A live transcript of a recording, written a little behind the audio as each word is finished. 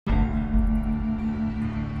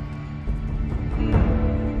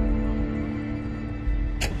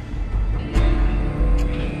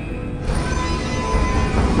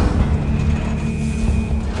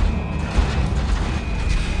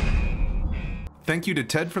Thank you to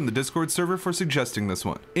Ted from the Discord server for suggesting this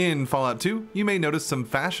one. In Fallout 2, you may notice some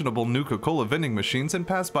fashionable Nuka-Cola vending machines and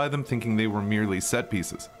pass by them thinking they were merely set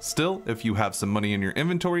pieces. Still, if you have some money in your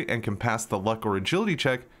inventory and can pass the luck or agility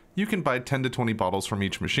check, you can buy 10 to 20 bottles from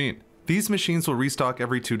each machine. These machines will restock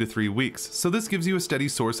every 2 to 3 weeks, so this gives you a steady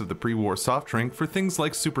source of the pre-war soft drink for things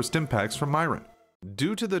like Super Stim Packs from Myron.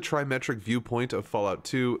 Due to the trimetric viewpoint of Fallout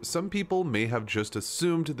 2, some people may have just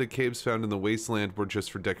assumed the caves found in the wasteland were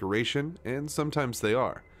just for decoration, and sometimes they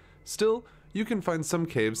are. Still, you can find some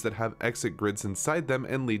caves that have exit grids inside them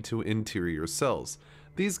and lead to interior cells.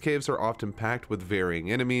 These caves are often packed with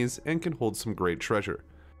varying enemies and can hold some great treasure.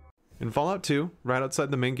 In Fallout 2, right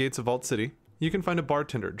outside the main gates of Vault City, you can find a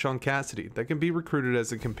bartender, John Cassidy, that can be recruited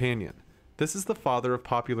as a companion. This is the father of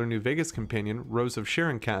popular New Vegas companion Rose of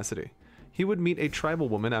Sharon Cassidy. He would meet a tribal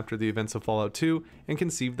woman after the events of Fallout 2 and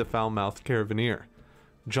conceive the foul-mouthed Caravaneer.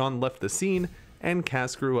 John left the scene, and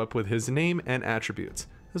Cass grew up with his name and attributes,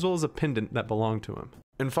 as well as a pendant that belonged to him.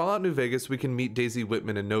 In Fallout New Vegas, we can meet Daisy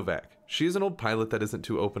Whitman and Novak. She is an old pilot that isn't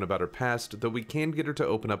too open about her past, though we can get her to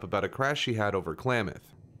open up about a crash she had over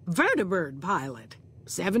Klamath. Vertibird pilot.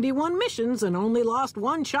 71 missions and only lost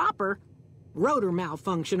 1 chopper. Rotor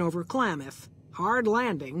malfunction over Klamath. Hard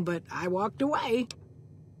landing, but I walked away.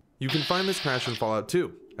 You can find this crash in Fallout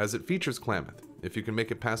 2, as it features Klamath. If you can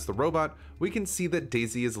make it past the robot, we can see that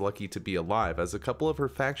Daisy is lucky to be alive, as a couple of her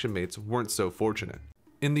faction mates weren't so fortunate.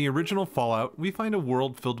 In the original Fallout, we find a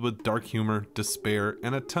world filled with dark humor, despair,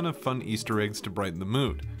 and a ton of fun Easter eggs to brighten the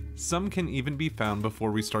mood. Some can even be found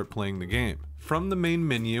before we start playing the game. From the main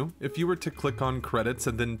menu, if you were to click on credits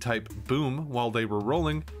and then type boom while they were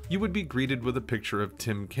rolling, you would be greeted with a picture of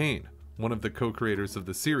Tim Kaine, one of the co-creators of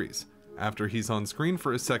the series. After he's on screen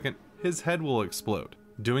for a second, his head will explode.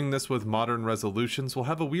 Doing this with modern resolutions will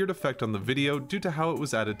have a weird effect on the video due to how it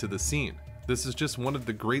was added to the scene. This is just one of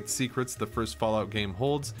the great secrets the first Fallout game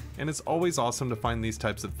holds, and it's always awesome to find these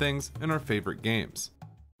types of things in our favorite games.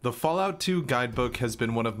 The Fallout 2 guidebook has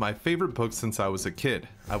been one of my favorite books since I was a kid.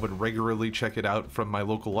 I would regularly check it out from my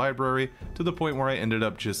local library to the point where I ended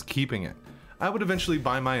up just keeping it. I would eventually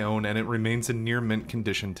buy my own, and it remains in near mint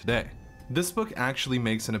condition today. This book actually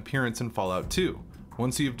makes an appearance in Fallout 2.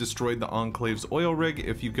 Once you've destroyed the Enclave's oil rig,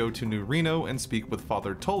 if you go to New Reno and speak with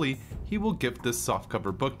Father Tully, he will gift this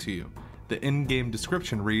softcover book to you. The in-game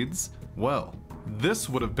description reads, "Well, this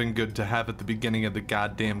would have been good to have at the beginning of the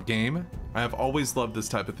goddamn game." I have always loved this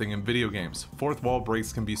type of thing in video games. Fourth wall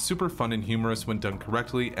breaks can be super fun and humorous when done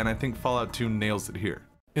correctly, and I think Fallout 2 nails it here.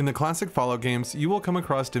 In the classic Fallout games, you will come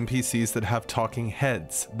across NPCs that have talking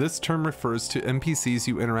heads. This term refers to NPCs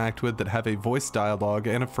you interact with that have a voice dialogue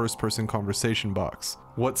and a first-person conversation box.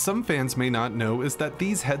 What some fans may not know is that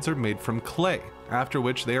these heads are made from clay, after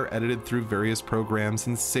which they are edited through various programs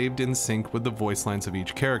and saved in sync with the voice lines of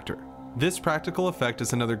each character. This practical effect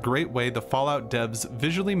is another great way the Fallout devs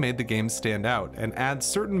visually made the game stand out and add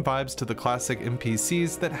certain vibes to the classic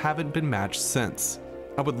NPCs that haven't been matched since.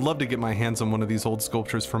 I would love to get my hands on one of these old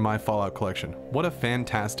sculptures for my Fallout collection. What a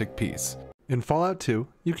fantastic piece. In Fallout 2,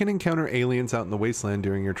 you can encounter aliens out in the wasteland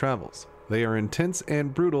during your travels. They are intense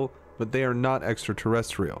and brutal, but they are not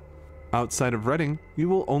extraterrestrial. Outside of Redding, you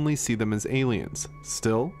will only see them as aliens.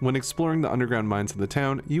 Still, when exploring the underground mines of the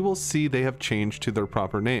town, you will see they have changed to their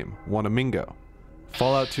proper name, Wanamingo.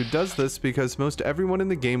 Fallout 2 does this because most everyone in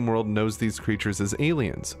the game world knows these creatures as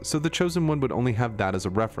aliens, so the Chosen One would only have that as a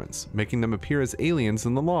reference, making them appear as aliens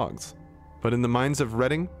in the logs. But in the mines of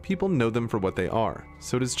Redding, people know them for what they are,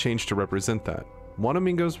 so it is changed to represent that.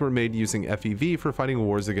 Wanamingos were made using FEV for fighting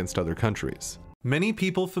wars against other countries. Many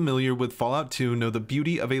people familiar with Fallout 2 know the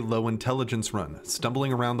beauty of a low intelligence run.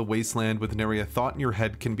 Stumbling around the wasteland with nary a thought in your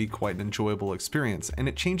head can be quite an enjoyable experience, and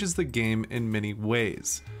it changes the game in many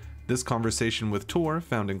ways. This conversation with Tor,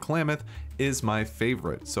 found in Klamath, is my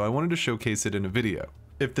favorite, so I wanted to showcase it in a video.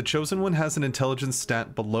 If the Chosen One has an intelligence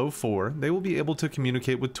stat below 4, they will be able to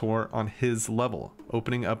communicate with Tor on his level,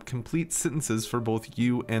 opening up complete sentences for both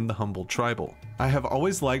you and the humble tribal. I have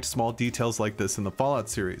always liked small details like this in the Fallout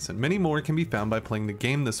series, and many more can be found by playing the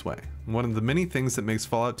game this way, one of the many things that makes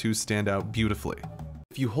Fallout 2 stand out beautifully.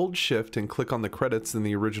 If you hold shift and click on the credits in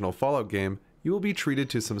the original Fallout game, you will be treated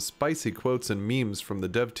to some spicy quotes and memes from the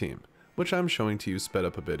dev team, which I'm showing to you sped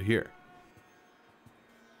up a bit here.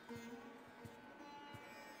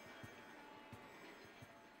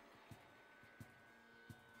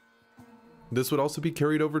 This would also be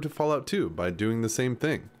carried over to Fallout 2 by doing the same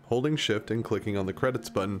thing. Holding shift and clicking on the credits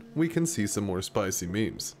button, we can see some more spicy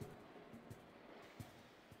memes.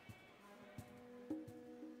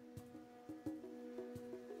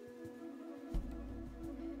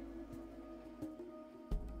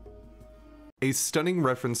 A stunning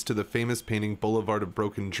reference to the famous painting Boulevard of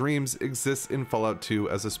Broken Dreams exists in Fallout 2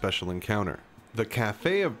 as a special encounter. The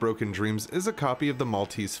Cafe of Broken Dreams is a copy of the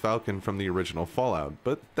Maltese Falcon from the original Fallout,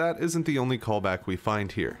 but that isn't the only callback we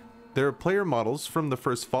find here. There are player models from the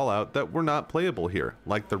first Fallout that were not playable here,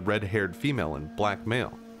 like the red-haired female and black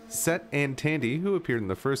male. Set and Tandy, who appeared in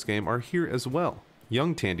the first game, are here as well.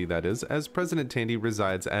 Young Tandy, that is, as President Tandy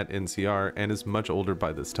resides at NCR and is much older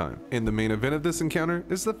by this time. And the main event of this encounter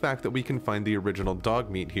is the fact that we can find the original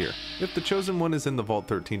Dogmeat here. If the Chosen One is in the Vault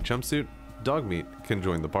 13 jumpsuit, Dogmeat can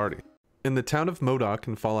join the party. In the town of Modoc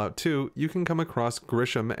in Fallout 2, you can come across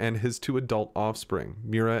Grisham and his 2 adult offspring,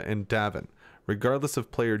 Mira and Davin. Regardless of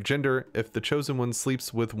player gender, if the Chosen One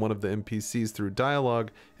sleeps with one of the NPCs through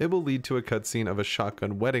dialogue, it will lead to a cutscene of a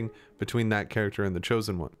shotgun wedding between that character and the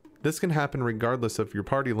Chosen One. This can happen regardless of your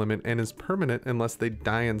party limit and is permanent unless they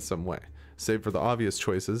die in some way, save for the obvious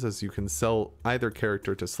choices, as you can sell either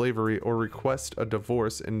character to slavery or request a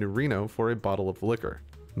divorce in New Reno for a bottle of liquor.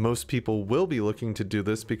 Most people will be looking to do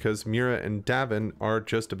this because Mira and Davin are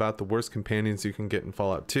just about the worst companions you can get in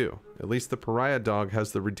Fallout 2. At least the pariah dog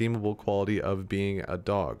has the redeemable quality of being a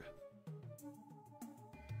dog.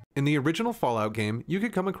 In the original Fallout game, you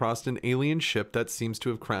could come across an alien ship that seems to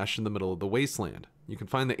have crashed in the middle of the wasteland. You can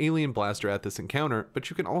find the alien blaster at this encounter, but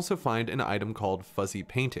you can also find an item called Fuzzy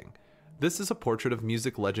Painting. This is a portrait of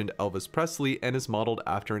music legend Elvis Presley and is modeled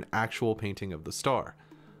after an actual painting of the star.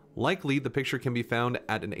 Likely, the picture can be found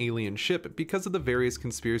at an alien ship because of the various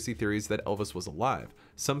conspiracy theories that Elvis was alive.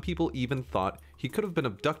 Some people even thought he could have been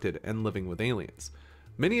abducted and living with aliens.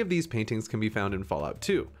 Many of these paintings can be found in Fallout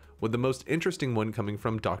 2, with the most interesting one coming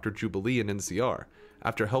from Dr. Jubilee in NCR.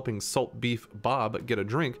 After helping Salt Beef Bob get a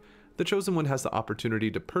drink, the Chosen One has the opportunity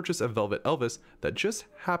to purchase a Velvet Elvis that just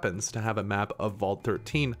happens to have a map of Vault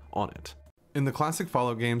 13 on it. In the classic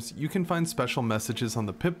Fallout games, you can find special messages on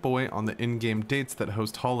the Pip-Boy on the in-game dates that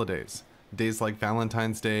host holidays. Days like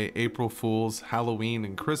Valentine's Day, April Fool's, Halloween,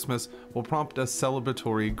 and Christmas will prompt a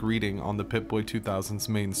celebratory greeting on the Pip-Boy 2000's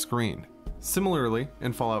main screen. Similarly,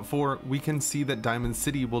 in Fallout 4, we can see that Diamond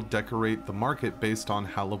City will decorate the market based on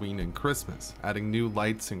Halloween and Christmas, adding new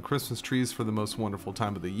lights and Christmas trees for the most wonderful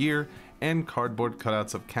time of the year, and cardboard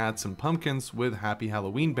cutouts of cats and pumpkins with Happy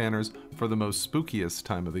Halloween banners for the most spookiest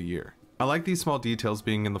time of the year. I like these small details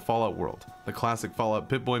being in the Fallout world. The classic Fallout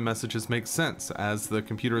Pip-Boy messages make sense, as the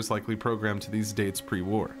computer is likely programmed to these dates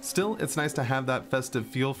pre-war. Still, it's nice to have that festive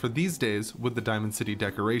feel for these days with the Diamond City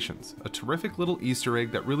decorations, a terrific little Easter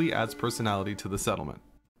egg that really adds personality to the settlement.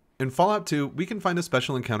 In Fallout 2, we can find a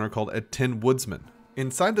special encounter called a Tin Woodsman.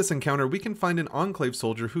 Inside this encounter, we can find an Enclave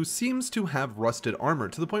soldier who seems to have rusted armor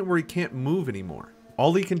to the point where he can't move anymore.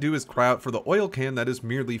 All he can do is cry out for the oil can that is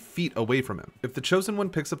merely feet away from him. If the Chosen One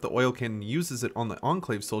picks up the oil can and uses it on the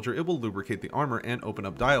Enclave soldier, it will lubricate the armor and open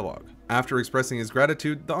up dialogue. After expressing his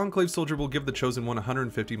gratitude, the Enclave soldier will give the Chosen One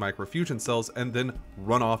 150 microfusion cells and then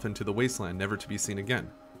run off into the wasteland, never to be seen again,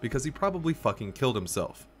 because he probably fucking killed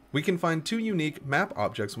himself. We can find 2 unique map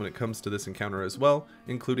objects when it comes to this encounter as well,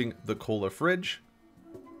 including the cola fridge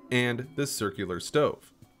and this circular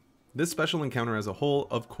stove. This special encounter as a whole,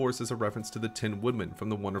 of course, is a reference to the Tin Woodman from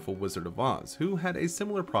The Wonderful Wizard of Oz, who had a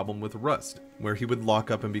similar problem with rust, where he would lock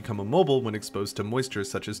up and become immobile when exposed to moisture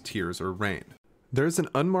such as tears or rain. There's an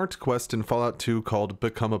unmarked quest in Fallout 2 called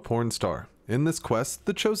Become a Porn Star. In this quest,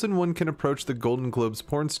 the Chosen One can approach the Golden Globes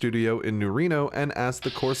porn studio in New Reno and ask the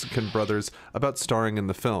Corsican brothers about starring in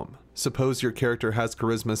the film. Suppose your character has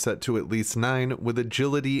charisma set to at least 9, with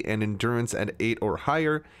agility and endurance at 8 or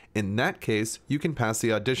higher. In that case, you can pass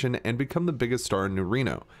the audition and become the biggest star in New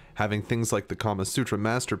Reno. Having things like the Kama Sutra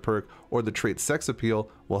Master perk or the trait Sex Appeal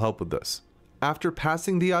will help with this. After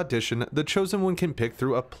passing the audition, the Chosen One can pick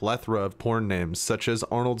through a plethora of porn names such as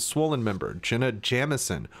Arnold Swollenmember, Jenna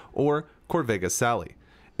Jamison, or Corvega Sally.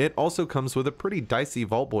 It also comes with a pretty dicey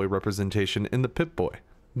Vault Boy representation in the Pip-Boy.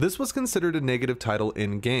 This was considered a negative title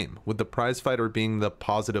in-game, with the prizefighter being the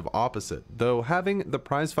positive opposite, though having the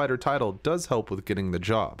prizefighter title does help with getting the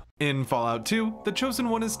job. In Fallout 2, the Chosen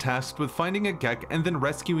One is tasked with finding a Gek and then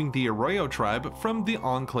rescuing the Arroyo tribe from the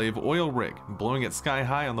Enclave oil rig, blowing it sky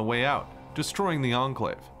high on the way out, destroying the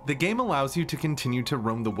Enclave. The game allows you to continue to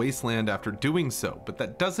roam the wasteland after doing so, but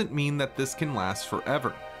that doesn't mean that this can last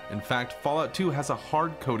forever. In fact, Fallout 2 has a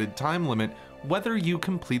hard-coded time limit whether you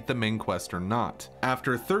complete the main quest or not.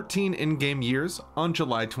 After 13 in-game years, on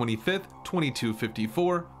July 25th,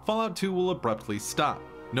 2254, Fallout 2 will abruptly stop,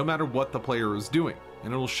 no matter what the player is doing,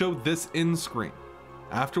 and it will show this end screen.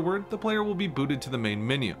 Afterward, the player will be booted to the main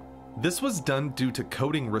menu. This was done due to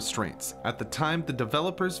coding restraints. At the time, the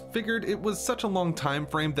developers figured it was such a long time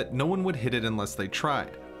frame that no one would hit it unless they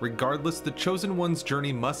tried. Regardless, the Chosen One's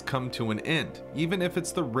journey must come to an end, even if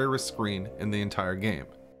it's the rarest screen in the entire game.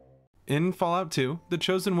 In Fallout 2, the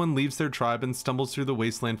Chosen One leaves their tribe and stumbles through the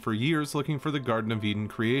wasteland for years looking for the Garden of Eden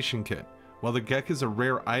creation kit. While the Gek is a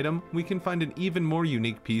rare item, we can find an even more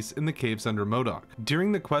unique piece in the caves under Modoc.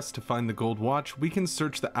 During the quest to find the Gold Watch, we can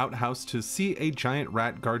search the outhouse to see a giant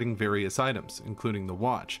rat guarding various items, including the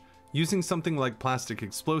watch. Using something like plastic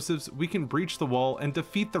explosives, we can breach the wall and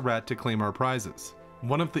defeat the rat to claim our prizes.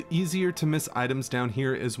 One of the easier to miss items down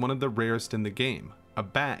here is one of the rarest in the game, a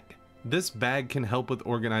bag. This bag can help with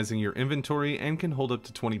organizing your inventory and can hold up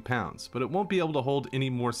to 20 pounds, but it won't be able to hold any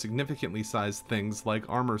more significantly sized things like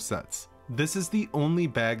armor sets. This is the only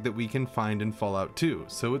bag that we can find in Fallout 2,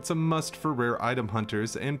 so it's a must for rare item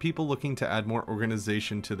hunters and people looking to add more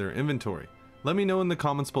organization to their inventory. Let me know in the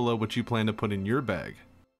comments below what you plan to put in your bag.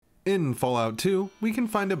 In Fallout 2, we can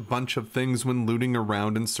find a bunch of things when looting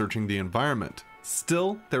around and searching the environment.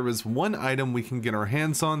 Still, there is one item we can get our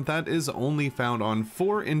hands on that is only found on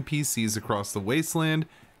 4 NPCs across the wasteland,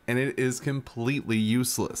 and it is completely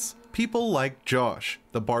useless. People like Josh,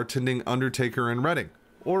 the bartending undertaker in Reading,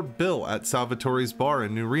 or Bill at Salvatore's bar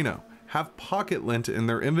in New Reno, have pocket lint in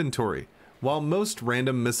their inventory. While most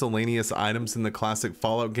random miscellaneous items in the classic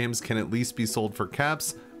Fallout games can at least be sold for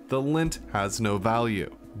caps, the lint has no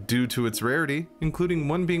value. Due to its rarity, including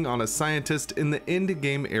one being on a scientist in the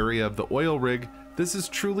end-game area of the oil rig, this is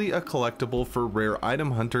truly a collectible for rare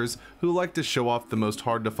item hunters who like to show off the most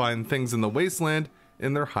hard-to-find things in the wasteland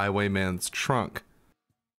in their highwayman's trunk.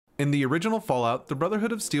 In the original Fallout, the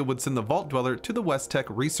Brotherhood of Steel would send the Vault Dweller to the West Tech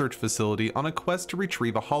research facility on a quest to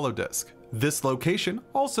retrieve a holodisk. This location,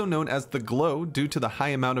 also known as the Glow due to the high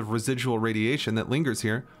amount of residual radiation that lingers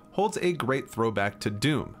here, holds a great throwback to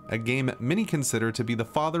Doom, a game many consider to be the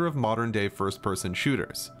father of modern-day first-person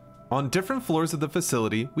shooters. On different floors of the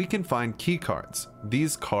facility, we can find key cards.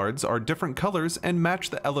 These cards are different colors and match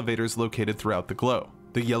the elevators located throughout the Glow.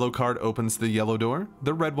 The yellow card opens the yellow door,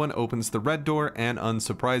 the red one opens the red door, and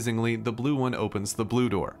unsurprisingly, the blue one opens the blue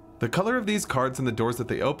door. The color of these cards and the doors that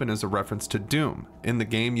they open is a reference to Doom. In the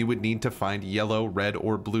game, you would need to find yellow, red,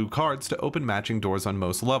 or blue cards to open matching doors on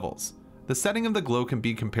most levels. The setting of the Glow can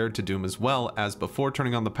be compared to Doom as well, as before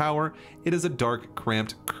turning on the power, it is a dark,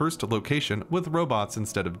 cramped, cursed location with robots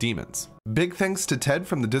instead of demons. Big thanks to Ted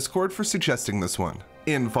from the Discord for suggesting this one.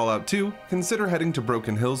 In Fallout 2, consider heading to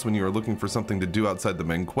Broken Hills when you are looking for something to do outside the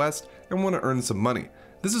main quest and want to earn some money.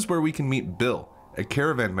 This is where we can meet Bill, a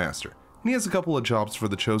caravan master, and he has a couple of jobs for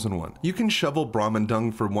the Chosen One. You can shovel Brahmin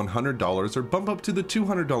dung for $100 or bump up to the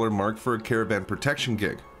 $200 mark for a caravan protection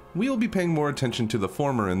gig. We will be paying more attention to the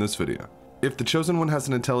former in this video. If the Chosen One has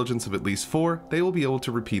an intelligence of at least 4, they will be able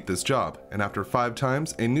to repeat this job, and after 5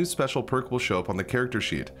 times, a new special perk will show up on the character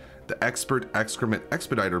sheet. The Expert Excrement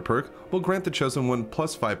Expediter perk will grant the Chosen One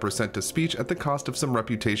plus 5% to speech at the cost of some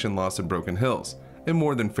reputation loss in Broken Hills, and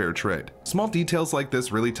more than fair trade. Small details like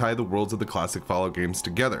this really tie the worlds of the classic Fallout games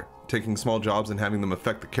together. Taking small jobs and having them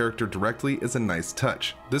affect the character directly is a nice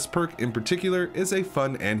touch. This perk in particular is a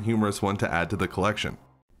fun and humorous one to add to the collection.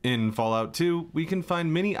 In Fallout 2, we can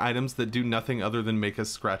find many items that do nothing other than make us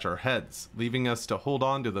scratch our heads, leaving us to hold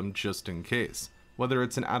on to them just in case. Whether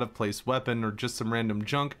it's an out-of-place weapon or just some random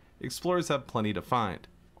junk, explorers have plenty to find.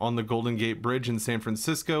 On the Golden Gate Bridge in San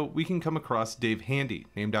Francisco, we can come across Dave Handy,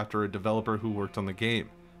 named after a developer who worked on the game.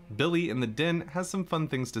 Billy in the Den has some fun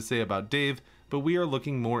things to say about Dave, but we are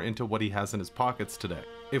looking more into what he has in his pockets today.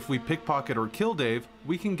 If we pickpocket or kill Dave,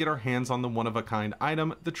 we can get our hands on the one-of-a-kind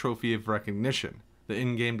item, the Trophy of Recognition. The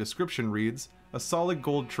in-game description reads, a solid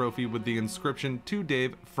gold trophy with the inscription to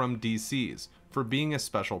Dave from DC's for being a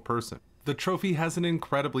special person. The trophy has an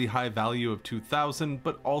incredibly high value of $2,000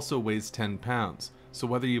 but also weighs 10 pounds, so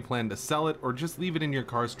whether you plan to sell it or just leave it in your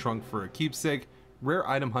car's trunk for a keepsake, rare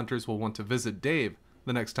item hunters will want to visit Dave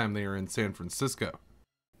the next time they are in San Francisco.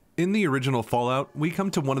 In the original Fallout, we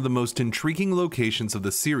come to one of the most intriguing locations of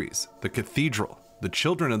the series, the Cathedral. The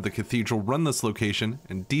children of the cathedral run this location,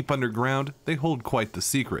 and deep underground, they hold quite the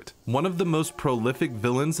secret. One of the most prolific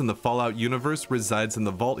villains in the Fallout universe resides in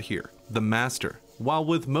the vault here, the Master. While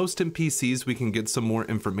with most NPCs we can get some more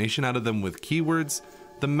information out of them with keywords,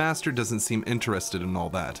 the Master doesn't seem interested in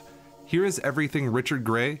all that. Here is everything Richard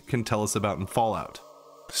Gray can tell us about in Fallout.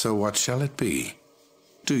 So what shall it be?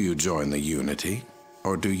 Do you join the Unity,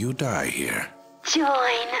 or do you die here?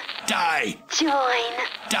 Join. Die! Join.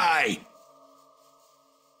 Die!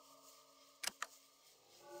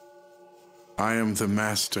 I am the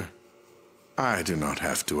Master. I do not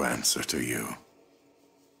have to answer to you.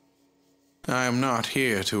 I am not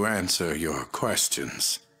here to answer your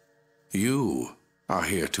questions. You are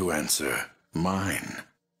here to answer mine.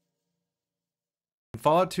 In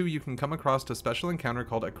Fallout 2, you can come across a special encounter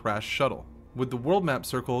called a crash shuttle, with the world map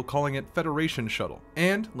circle calling it Federation Shuttle.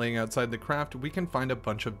 And laying outside the craft, we can find a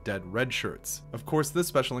bunch of dead red shirts. Of course, this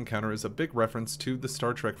special encounter is a big reference to the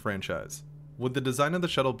Star Trek franchise, with the design of the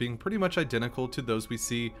shuttle being pretty much identical to those we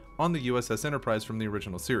see on the USS Enterprise from the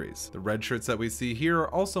original series. The red shirts that we see here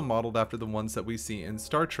are also modeled after the ones that we see in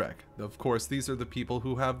Star Trek. Of course, these are the people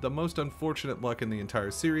who have the most unfortunate luck in the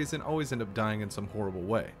entire series and always end up dying in some horrible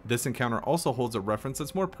way. This encounter also holds a reference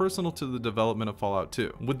that's more personal to the development of Fallout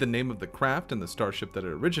 2, with the name of the craft and the starship that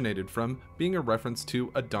it originated from being a reference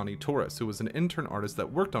to Adani Torres, who was an intern artist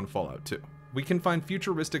that worked on Fallout 2. We can find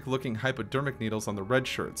futuristic looking hypodermic needles on the red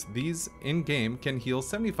shirts. These, in-game, can heal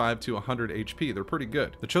 75 to 100 HP, they're pretty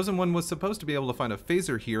good. The Chosen One was supposed to be able to find a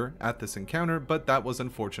phaser here at this encounter, but that was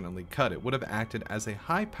unfortunately cut. It would have acted as a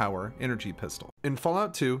high power energy pistol. In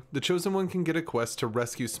Fallout 2, the Chosen One can get a quest to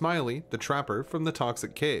rescue Smiley, the trapper, from the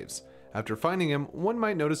toxic caves. After finding him, one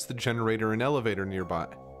might notice the generator and elevator nearby.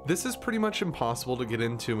 This is pretty much impossible to get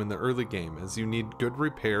into in the early game, as you need good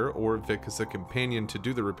repair or Vic as a companion to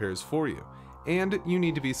do the repairs for you, and you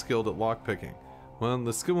need to be skilled at lockpicking. Well,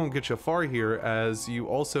 the skill won't get you far here, as you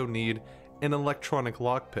also need an electronic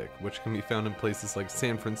lockpick, which can be found in places like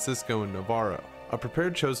San Francisco and Navarro. A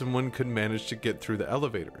prepared Chosen One could manage to get through the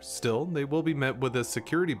elevator. Still, they will be met with a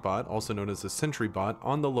security bot, also known as a sentry bot,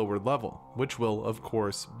 on the lower level, which will, of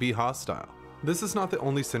course, be hostile. This is not the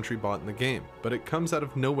only sentry bot in the game, but it comes out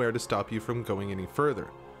of nowhere to stop you from going any further.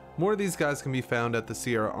 More of these guys can be found at the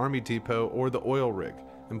Sierra Army Depot or the oil rig,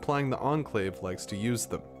 implying the Enclave likes to use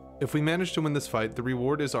them. If we manage to win this fight, the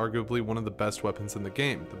reward is arguably one of the best weapons in the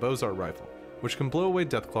game, the Bozar rifle, which can blow away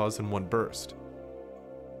Deathclaws in one burst.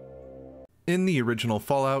 In the original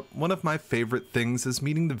Fallout, one of my favorite things is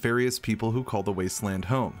meeting the various people who call the wasteland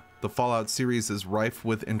home. The Fallout series is rife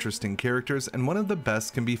with interesting characters, and one of the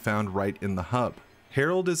best can be found right in the hub.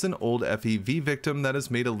 Harold is an old FEV victim that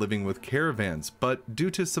has made a living with caravans, but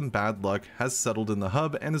due to some bad luck has settled in the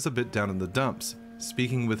hub and is a bit down in the dumps.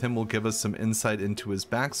 Speaking with him will give us some insight into his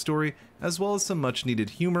backstory, as well as some much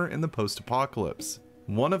needed humor in the post-apocalypse.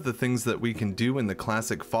 One of the things that we can do in the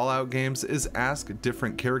classic Fallout games is ask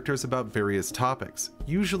different characters about various topics.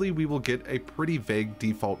 Usually we will get a pretty vague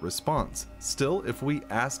default response. Still, if we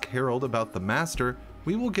ask Harold about the Master,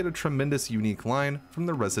 we will get a tremendous unique line from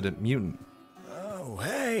the resident mutant. Oh,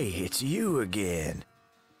 hey, it's you again.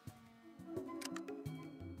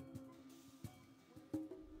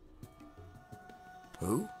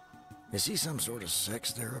 Who? Is he some sort of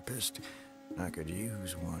sex therapist? I could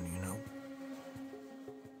use one, you know.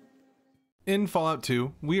 In Fallout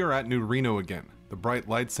 2, we are at New Reno again. The bright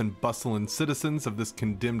lights and bustling citizens of this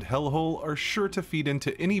condemned hellhole are sure to feed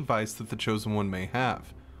into any vice that the Chosen One may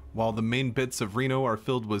have. While the main bits of Reno are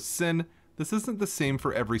filled with sin, this isn't the same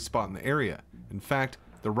for every spot in the area. In fact,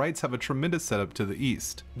 the Wrights have a tremendous setup to the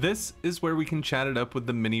east. This is where we can chat it up with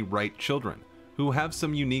the many Wright children, who have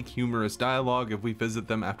some unique humorous dialogue if we visit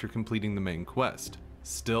them after completing the main quest.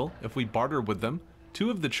 Still, if we barter with them, 2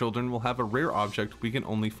 of the children will have a rare object we can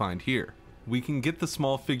only find here. We can get the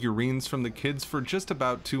small figurines from the kids for just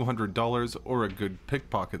about $200 or a good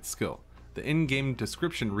pickpocket skill. The in-game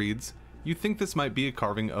description reads, "You think this might be a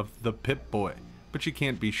carving of the Pip-Boy, but you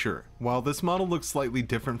can't be sure." While this model looks slightly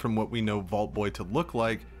different from what we know Vault Boy to look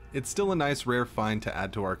like, it's still a nice rare find to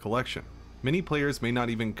add to our collection. Many players may not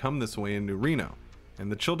even come this way in New Reno,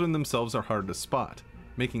 and the children themselves are hard to spot,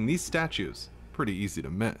 making these statues pretty easy to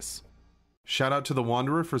miss. Shout out to the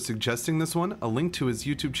Wanderer for suggesting this one. A link to his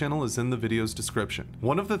YouTube channel is in the video's description.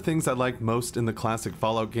 One of the things I like most in the classic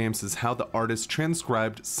Fallout games is how the artist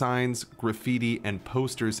transcribed signs, graffiti, and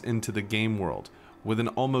posters into the game world. With an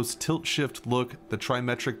almost tilt-shift look, the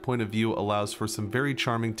trimetric point of view allows for some very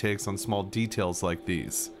charming takes on small details like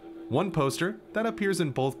these. One poster, that appears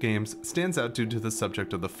in both games, stands out due to the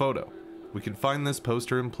subject of the photo. We can find this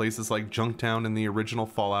poster in places like Junktown in the original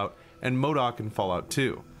Fallout and MODOK in Fallout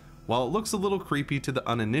 2. While it looks a little creepy to the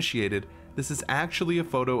uninitiated, this is actually a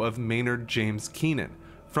photo of Maynard James Keenan,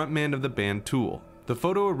 frontman of the band Tool. The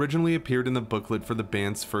photo originally appeared in the booklet for the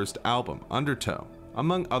band's first album, Undertow,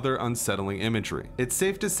 among other unsettling imagery. It's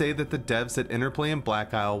safe to say that the devs at Interplay and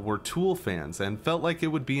Black Isle were Tool fans and felt like it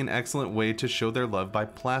would be an excellent way to show their love by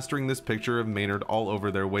plastering this picture of Maynard all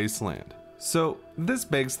over their wasteland. So this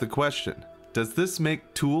begs the question, does this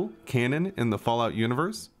make Tool canon in the Fallout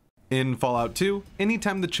universe? In Fallout 2,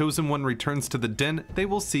 anytime the Chosen One returns to the Den, they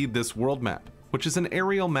will see this world map, which is an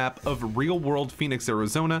aerial map of real-world Phoenix,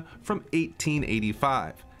 Arizona from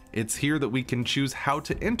 1885. It's here that we can choose how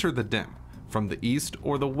to enter the Den, from the east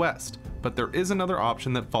or the west, but there is another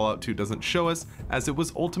option that Fallout 2 doesn't show us, as it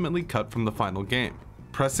was ultimately cut from the final game.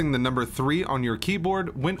 Pressing the number 3 on your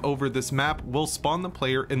keyboard when over this map will spawn the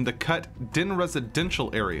player in the Cut Din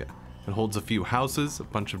residential area. It holds a few houses, a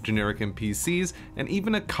bunch of generic NPCs, and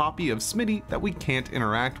even a copy of Smitty that we can't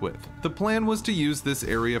interact with. The plan was to use this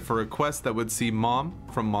area for a quest that would see Mom,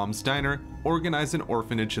 from Mom's Diner, organize an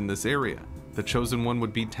orphanage in this area. The Chosen One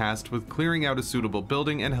would be tasked with clearing out a suitable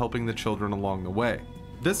building and helping the children along the way.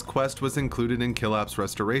 This quest was included in Killap's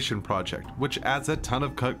restoration project, which adds a ton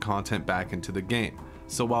of cut content back into the game.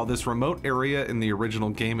 So while this remote area in the original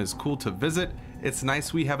game is cool to visit, it's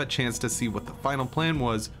nice we have a chance to see what the final plan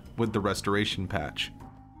was with the restoration patch.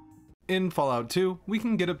 In Fallout 2, we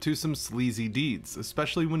can get up to some sleazy deeds,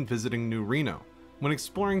 especially when visiting New Reno. When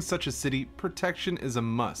exploring such a city, protection is a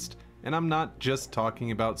must, and I'm not just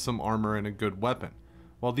talking about some armor and a good weapon.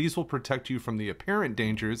 While these will protect you from the apparent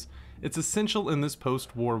dangers, it's essential in this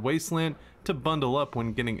post-war wasteland to bundle up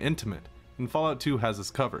when getting intimate, and Fallout 2 has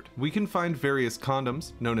us covered. We can find various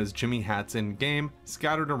condoms, known as Jimmy hats in-game,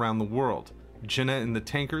 scattered around the world. Jenna in the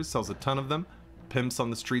Tankers sells a ton of them, pimps on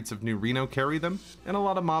the streets of New Reno carry them, and a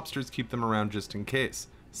lot of mobsters keep them around just in case.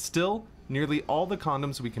 Still, nearly all the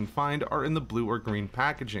condoms we can find are in the blue or green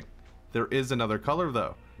packaging. There is another color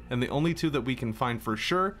though, and the only two that we can find for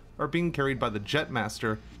sure are being carried by the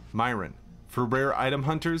Jetmaster, Myron. For rare item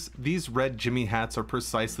hunters, these red Jimmy hats are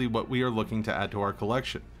precisely what we are looking to add to our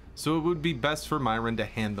collection, so it would be best for Myron to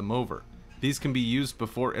hand them over. These can be used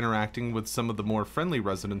before interacting with some of the more friendly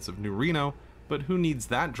residents of New Reno, but who needs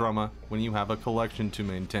that drama when you have a collection to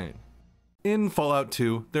maintain? In Fallout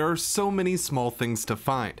 2, there are so many small things to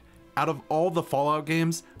find. Out of all the Fallout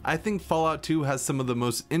games, I think Fallout 2 has some of the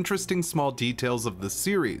most interesting small details of the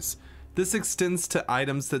series. This extends to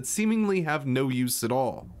items that seemingly have no use at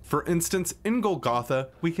all. For instance, in Golgotha,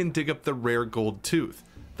 we can dig up the rare gold tooth.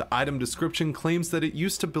 The item description claims that it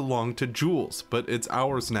used to belong to Jules, but it's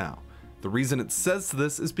ours now. The reason it says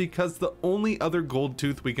this is because the only other gold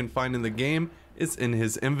tooth we can find in the game is in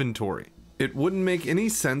his inventory. It wouldn't make any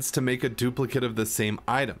sense to make a duplicate of the same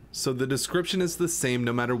item, so the description is the same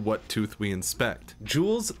no matter what tooth we inspect.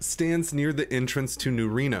 Jules stands near the entrance to New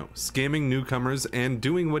Reno, scamming newcomers and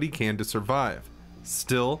doing what he can to survive.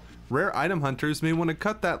 Still, rare item hunters may want to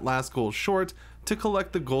cut that last goal short to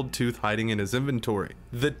collect the gold tooth hiding in his inventory.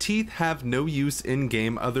 The teeth have no use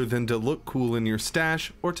in-game other than to look cool in your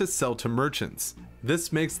stash or to sell to merchants.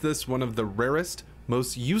 This makes this one of the rarest,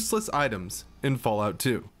 most useless items in Fallout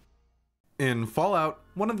 2. In Fallout,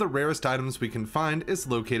 one of the rarest items we can find is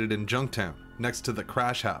located in Junktown, next to the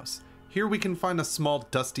Crash House. Here we can find a small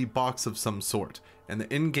dusty box of some sort, and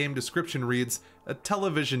the in-game description reads, "A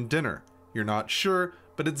television dinner. You're not sure,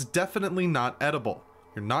 but it's definitely not edible.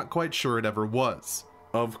 You're not quite sure it ever was."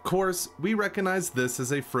 Of course, we recognize this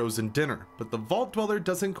as a frozen dinner, but the Vault Dweller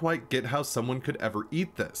doesn't quite get how someone could ever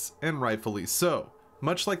eat this, and rightfully so.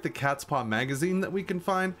 Much like the Cat's Paw magazine that we can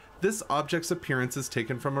find, this object's appearance is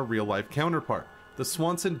taken from a real-life counterpart, the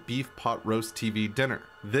Swanson Beef Pot Roast TV dinner.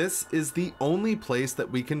 This is the only place that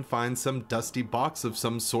we can find some dusty box of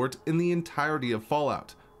some sort in the entirety of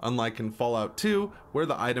Fallout, unlike in Fallout 2, where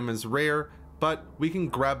the item is rare, but we can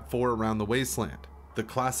grab 4 around the wasteland. The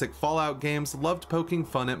classic Fallout games loved poking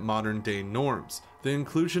fun at modern-day norms. The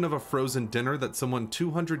inclusion of a frozen dinner that someone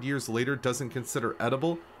 200 years later doesn't consider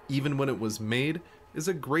edible, even when it was made, is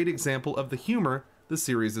a great example of the humor the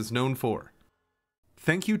series is known for.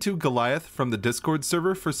 Thank you to Goliath from the Discord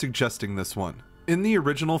server for suggesting this one. In the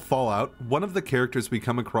original Fallout, one of the characters we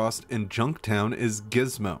come across in Junktown is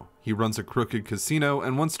Gizmo. He runs a crooked casino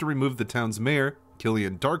and wants to remove the town's mayor,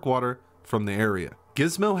 Killian Darkwater, from the area.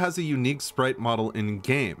 Gizmo has a unique sprite model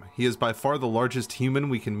in-game. He is by far the largest human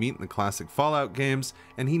we can meet in the classic Fallout games,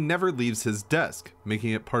 and he never leaves his desk,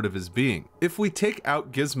 making it part of his being. If we take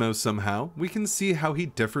out Gizmo somehow, we can see how he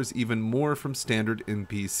differs even more from standard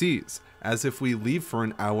NPCs, as if we leave for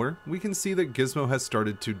an hour, we can see that Gizmo has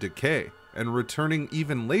started to decay, and returning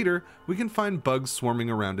even later, we can find bugs swarming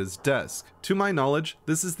around his desk. To my knowledge,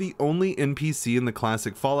 this is the only NPC in the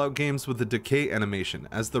classic Fallout games with a decay animation,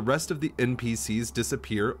 as the rest of the NPCs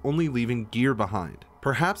disappear, only leaving gear behind.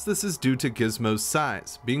 Perhaps this is due to Gizmo's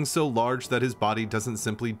size, being so large that his body doesn't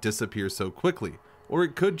simply disappear so quickly, or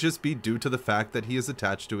it could just be due to the fact that he is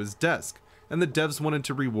attached to his desk, and the devs wanted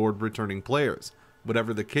to reward returning players.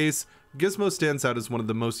 Whatever the case, Gizmo stands out as one of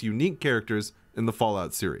the most unique characters in the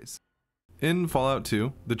Fallout series. In Fallout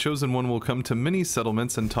 2, the Chosen One will come to many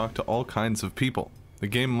settlements and talk to all kinds of people. The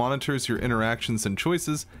game monitors your interactions and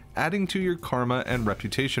choices, adding to your karma and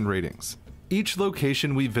reputation ratings. Each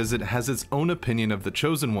location we visit has its own opinion of the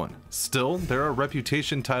Chosen One. Still, there are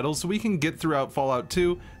reputation titles we can get throughout Fallout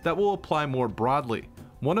 2 that will apply more broadly.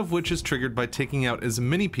 one of which is triggered by taking out as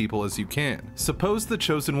many people as you can. Suppose the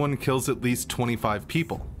Chosen One kills at least 25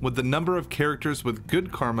 people, with the number of characters with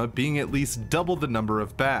good karma being at least double the number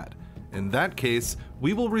of bad. In that case,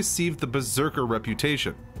 we will receive the Berserker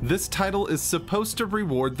reputation. This title is supposed to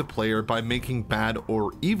reward the player by making bad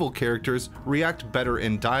or evil characters react better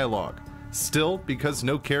in dialogue. Still, because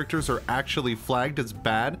no characters are actually flagged as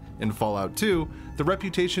bad in Fallout 2, the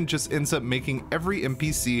reputation just ends up making every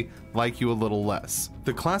NPC like you a little less.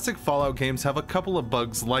 The classic Fallout games have a couple of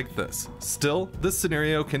bugs like this. Still, this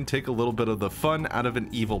scenario can take a little bit of the fun out of an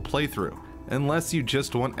evil playthrough, unless you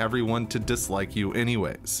just want everyone to dislike you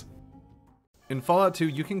anyways. In Fallout 2,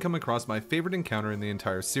 you can come across my favorite encounter in the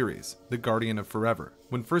entire series, the Guardian of Forever.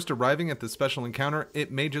 When first arriving at this special encounter, it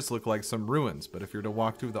may just look like some ruins, but if you're to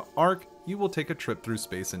walk through the Ark, you will take a trip through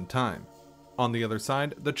space and time. On the other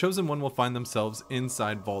side, the Chosen One will find themselves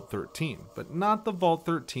inside Vault 13, but not the Vault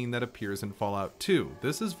 13 that appears in Fallout 2.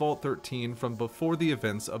 This is Vault 13 from before the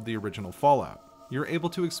events of the original Fallout. You're able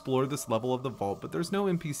to explore this level of the vault, but there's no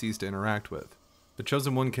NPCs to interact with. The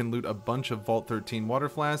Chosen One can loot a bunch of Vault 13 water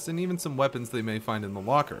flasks and even some weapons they may find in the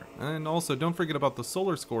locker. And also, don't forget about the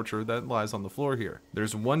Solar Scorcher that lies on the floor here.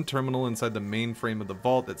 There's one terminal inside the main frame of the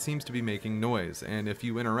vault that seems to be making noise, and if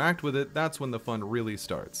you interact with it, that's when the fun really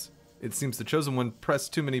starts. It seems the Chosen One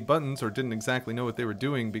pressed too many buttons or didn't exactly know what they were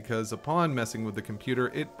doing, because upon messing with the computer,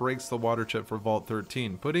 it breaks the water chip for Vault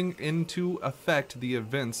 13, putting into effect the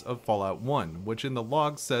events of Fallout 1, which in the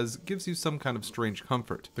log says gives you some kind of strange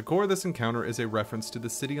comfort. The core of this encounter is a reference to the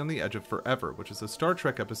City on the Edge of Forever, which is a Star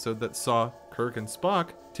Trek episode that saw Kirk and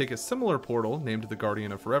Spock take a similar portal, named the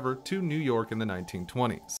Guardian of Forever, to New York in the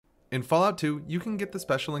 1920s. In Fallout 2, you can get the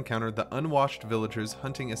special encounter the Unwashed Villagers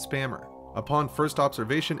hunting a spammer. Upon first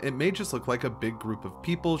observation, it may just look like a big group of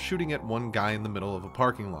people shooting at one guy in the middle of a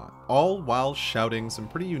parking lot, all while shouting some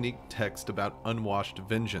pretty unique text about unwashed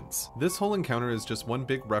vengeance. This whole encounter is just one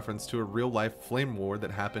big reference to a real-life flame war that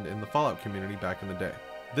happened in the Fallout community back in the day.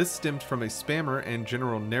 This stemmed from a spammer and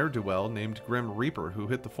general ne'er-do-well named Grim Reaper who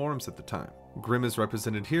hit the forums at the time. Grim is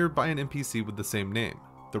represented here by an NPC with the same name.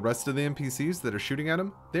 The rest of the NPCs that are shooting at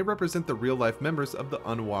him, they represent the real-life members of the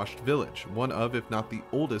Unwashed Village, one of, if not the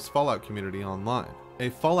oldest Fallout community online. A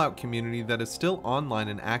Fallout community that is still online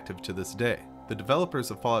and active to this day. The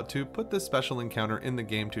developers of Fallout 2 put this special encounter in the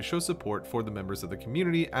game to show support for the members of the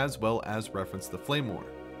community as well as reference the Flame War.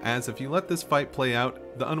 As if you let this fight play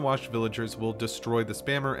out, the Unwashed Villagers will destroy the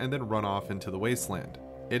spammer and then run off into the wasteland.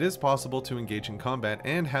 It is possible to engage in combat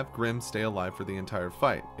and have Grim stay alive for the entire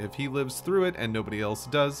fight. If he lives through it and nobody else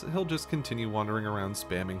does, he'll just continue wandering around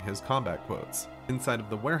spamming his combat quotes. Inside of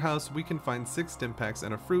the warehouse, we can find 6 stim packs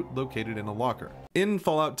and a fruit located in a locker. In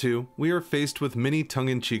Fallout 2, we are faced with many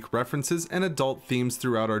tongue-in-cheek references and adult themes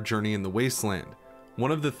throughout our journey in the wasteland.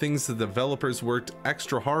 One of the things the developers worked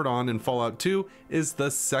extra hard on in Fallout 2 is the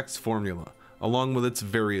sex formula, along with its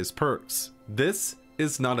various perks. This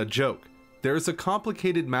is not a joke. There is a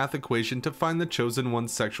complicated math equation to find the Chosen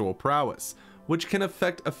One's sexual prowess, which can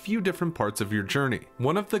affect a few different parts of your journey.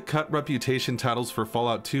 One of the cut reputation titles for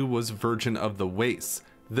Fallout 2 was Virgin of the Wastes.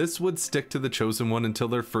 This would stick to the Chosen One until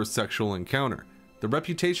their first sexual encounter. The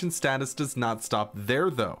reputation status does not stop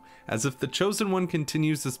there though, as if the Chosen One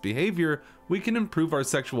continues this behavior, we can improve our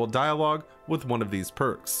sexual dialogue with one of these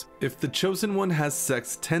perks. If the Chosen One has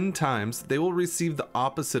sex 10 times, they will receive the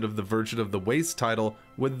opposite of the Virgin of the Waste title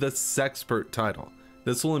with the Sexpert title.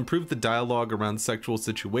 This will improve the dialogue around sexual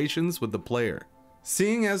situations with the player.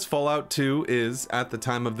 Seeing as Fallout 2 is, at the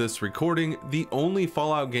time of this recording, the only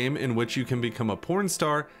Fallout game in which you can become a porn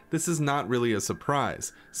star, this is not really a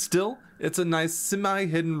surprise. Still, it's a nice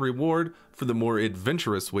semi-hidden reward for the more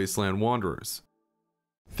adventurous Wasteland Wanderers.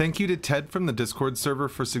 Thank you to Ted from the Discord server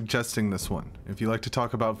for suggesting this one. If you like to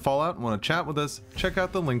talk about Fallout and want to chat with us, check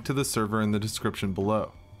out the link to the server in the description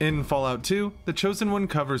below. In Fallout 2, the Chosen One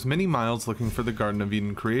covers many miles looking for the Garden of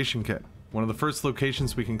Eden creation kit. One of the first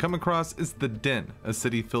locations we can come across is the Den, a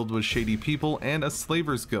city filled with shady people and a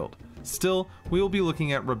slavers guild. Still, we will be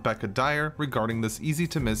looking at Rebecca Dyer regarding this easy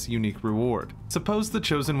to miss unique reward. Suppose the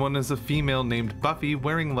Chosen One is a female named Buffy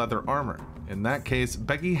wearing leather armor. In that case,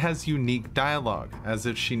 Becky has unique dialogue, as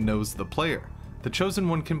if she knows the player. The Chosen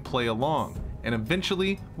One can play along, and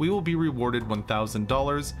eventually we will be rewarded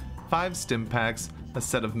 $1,000, 5 stim packs, a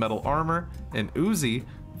set of metal armor, an Uzi,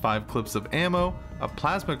 5 clips of ammo, a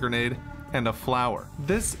plasma grenade, and a flower.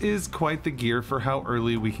 This is quite the gear for how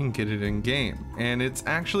early we can get it in game, and it's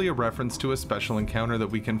actually a reference to a special encounter that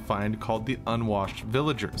we can find called the Unwashed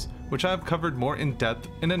Villagers, which I've covered more in depth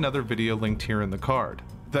in another video linked here in the card.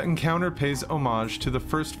 The encounter pays homage to the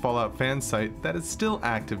first Fallout fan site that is still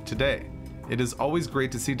active today. It is always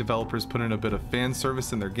great to see developers put in a bit of fan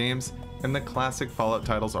service in their games, and the classic Fallout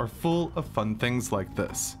titles are full of fun things like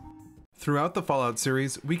this. Throughout the Fallout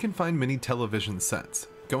series, we can find many television sets.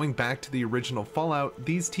 Going back to the original Fallout,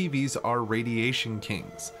 these TVs are Radiation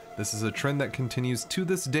Kings. This is a trend that continues to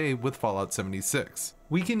this day with Fallout 76.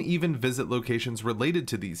 We can even visit locations related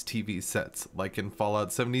to these TV sets, like in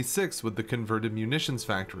Fallout 76 with the converted munitions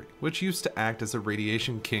factory, which used to act as a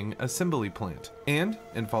Radiation King assembly plant, and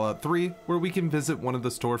in Fallout 3, where we can visit one of the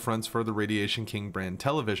storefronts for the Radiation King brand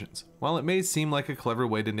televisions. While it may seem like a clever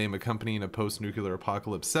way to name a company in a post-nuclear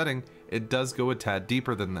apocalypse setting, it does go a tad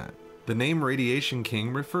deeper than that. The name Radiation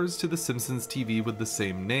King refers to the Simpsons TV with the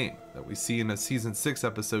same name, that we see in a Season 6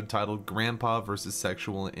 episode titled Grandpa vs.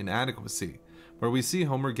 Sexual Inadequacy, where we see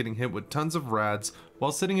Homer getting hit with tons of rads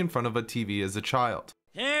while sitting in front of a TV as a child.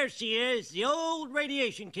 There she is, the old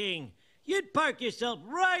Radiation King. You'd park yourself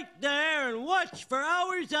right there and watch for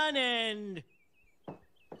hours on end.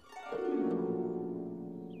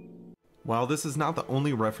 While this is not the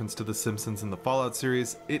only reference to the Simpsons in the Fallout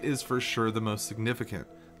series, it is for sure the most significant.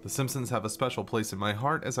 The Simpsons have a special place in my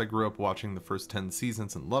heart as I grew up watching the first 10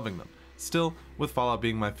 seasons and loving them. Still, with Fallout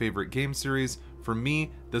being my favorite game series, for me,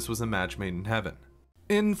 this was a match made in heaven.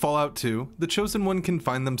 In Fallout 2, the Chosen One can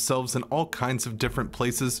find themselves in all kinds of different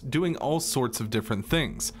places doing all sorts of different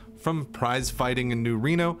things, from prize fighting in New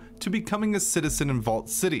Reno to becoming a citizen in Vault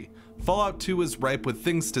City. Fallout 2 is ripe with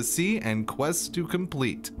things to see and quests to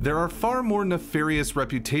complete. There are far more nefarious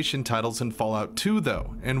reputation titles in Fallout 2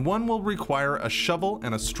 though, and one will require a shovel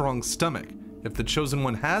and a strong stomach. If the Chosen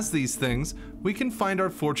One has these things, we can find our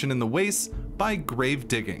fortune in the wastes by grave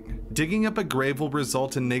digging. Digging up a grave will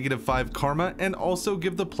result in -5 karma and also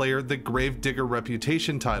give the player the Grave Digger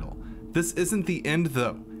reputation title. This isn't the end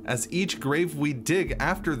though, as each grave we dig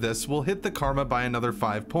after this will hit the karma by another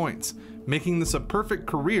 5 points, making this a perfect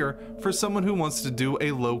career for someone who wants to do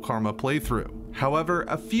a low karma playthrough. However,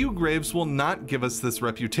 a few graves will not give us this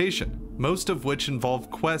reputation, most of which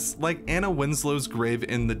involve quests like Anna Winslow's grave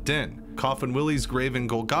in the Den, Coffin Willie's grave in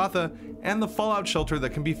Golgotha, and the Fallout shelter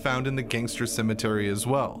that can be found in the Gangster Cemetery as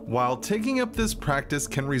well. While taking up this practice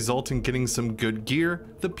can result in getting some good gear,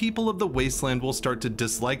 the people of the wasteland will start to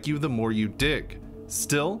dislike you the more you dig.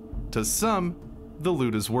 Still, to some, the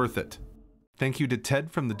loot is worth it. Thank you to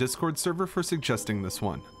Ted from the Discord server for suggesting this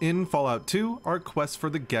one. In Fallout 2, our quest for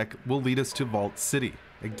the Gek will lead us to Vault City,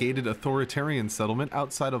 a gated authoritarian settlement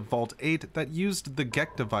outside of Vault 8 that used the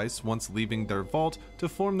Gek device once leaving their vault to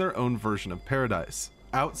form their own version of paradise.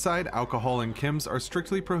 Outside, alcohol and chems are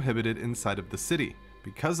strictly prohibited inside of the city.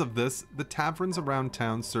 Because of this, the taverns around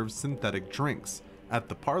town serve synthetic drinks. At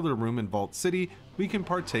the parlor room in Vault City, we can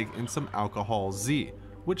partake in some Alcohol Z,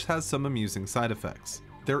 which has some amusing side effects.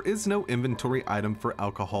 There is no inventory item for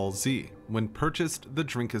Alcohol Z. When purchased, the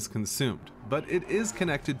drink is consumed, but it is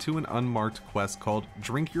connected to an unmarked quest called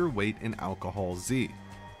Drink Your Weight in Alcohol Z.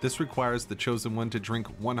 This requires the Chosen One to drink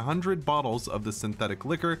 100 bottles of the synthetic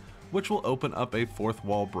liquor, which will open up a fourth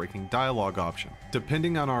wall breaking dialogue option.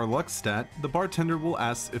 Depending on our luck stat, the bartender will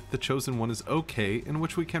ask if the Chosen One is okay, in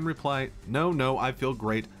which we can reply, no, I feel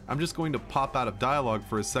great, I'm just going to pop out of dialogue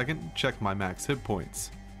for a second and check my max hit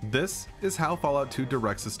points. This is how Fallout 2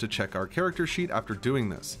 directs us to check our character sheet after doing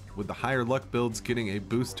this, with the higher luck builds getting a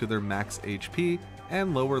boost to their max HP,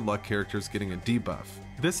 and lower luck characters getting a debuff.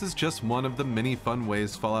 This is just one of the many fun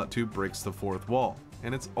ways Fallout 2 breaks the fourth wall,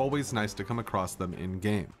 and it's always nice to come across them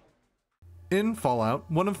in-game. In Fallout,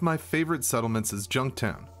 one of my favorite settlements is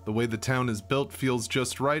Junktown. The way the town is built feels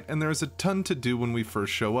just right, and there is a ton to do when we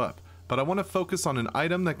first show up, but I want to focus on an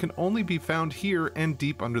item that can only be found here and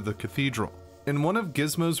deep under the cathedral. In one of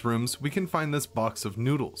Gizmo's rooms, we can find this box of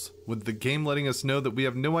noodles, with the game letting us know that we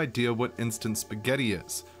have no idea what instant spaghetti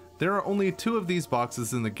is. There are only 2 of these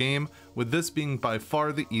boxes in the game, with this being by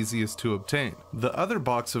far the easiest to obtain. The other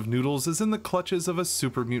box of noodles is in the clutches of a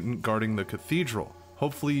super mutant guarding the cathedral.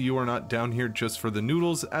 Hopefully you are not down here just for the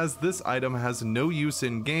noodles, as this item has no use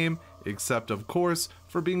in game, except of course,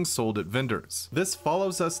 for being sold at vendors. This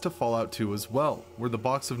follows us to Fallout 2 as well, where the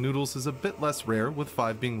box of noodles is a bit less rare, with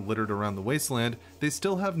 5 being littered around the wasteland. They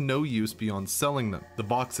still have no use beyond selling them. The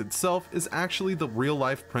box itself is actually the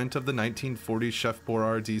real-life print of the 1940 Chef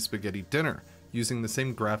Boyardee spaghetti dinner, using the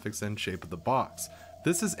same graphics and shape of the box.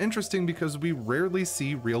 This is interesting because we rarely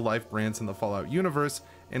see real-life brands in the Fallout universe,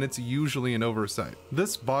 and it's usually an oversight.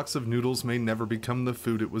 This box of noodles may never become the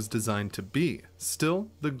food it was designed to be. Still,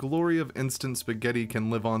 the glory of instant spaghetti can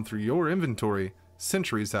live on through your inventory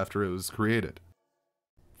centuries after it was created.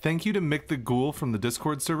 Thank you to Mick the Ghoul from the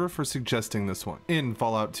Discord server for suggesting this one. In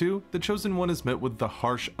Fallout 2, the Chosen One is met with the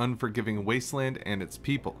harsh, unforgiving wasteland and its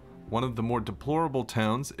people. One of the more deplorable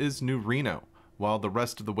towns is New Reno. While the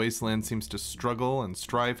rest of the wasteland seems to struggle and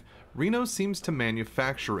strive, Reno seems to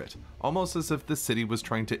manufacture it, almost as if the city was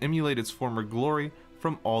trying to emulate its former glory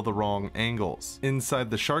from all the wrong angles.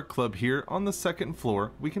 Inside the Shark Club here, on the second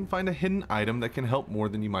floor, we can find a hidden item that can help more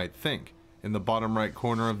than you might think. In the bottom right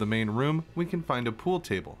corner of the main room, we can find a pool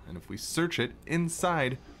table, and if we search it,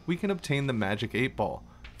 inside, we can obtain the magic 8-ball,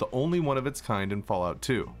 the only one of its kind in Fallout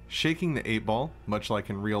 2. Shaking the 8-ball, much like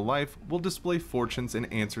in real life, will display fortunes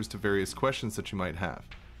and answers to various questions that you might have.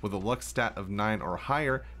 With a luck stat of 9 or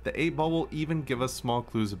higher, the 8-ball will even give us small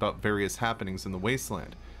clues about various happenings in the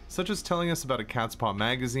wasteland, such as telling us about a cat's paw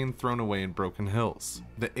magazine thrown away in Broken Hills.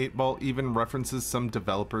 The 8-ball even references some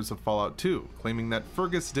developers of Fallout 2, claiming that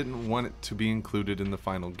Fergus didn't want it to be included in the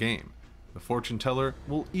final game. The fortune teller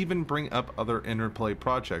will even bring up other interplay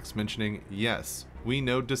projects, mentioning, yes, we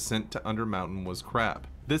know Descent to Undermountain was crap.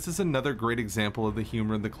 This is another great example of the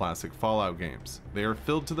humor in the classic Fallout games. They are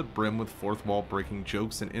filled to the brim with fourth wall breaking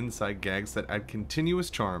jokes and inside gags that add continuous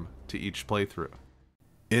charm to each playthrough.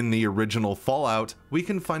 In the original Fallout, we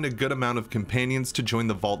can find a good amount of companions to join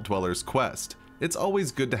the Vault Dweller's quest. It's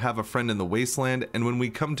always good to have a friend in the wasteland, and when we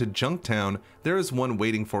come to Junktown, there is one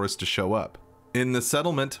waiting for us to show up. In the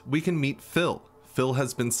settlement, we can meet Phil. Phil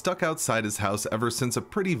has been stuck outside his house ever since a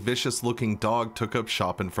pretty vicious looking dog took up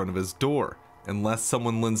shop in front of his door. Unless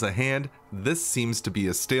someone lends a hand, this seems to be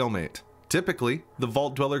a stalemate. Typically, the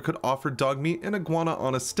Vault Dweller could offer dog meat and iguana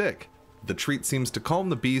on a stick. The treat seems to calm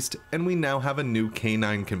the beast, and we now have a new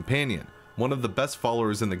canine companion, one of the best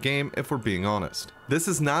followers in the game if we're being honest. This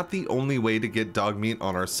is not the only way to get dog meat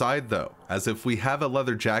on our side though, as if we have a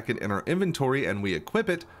leather jacket in our inventory and we equip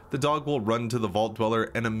it, the dog will run to the Vault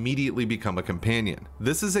Dweller and immediately become a companion.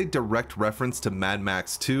 This is a direct reference to Mad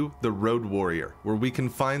Max 2, The Road Warrior, where we can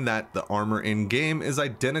find that the armor in-game is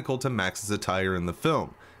identical to Max's attire in the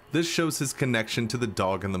film. This shows his connection to the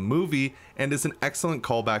dog in the movie and is an excellent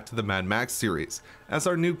callback to the Mad Max series, as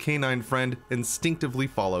our new canine friend instinctively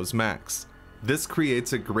follows Max. This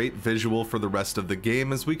creates a great visual for the rest of the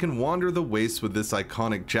game as we can wander the wastes with this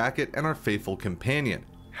iconic jacket and our faithful companion.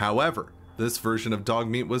 However, this version of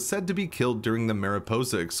Dogmeat was said to be killed during the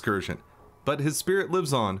Mariposa excursion, but his spirit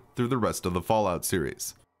lives on through the rest of the Fallout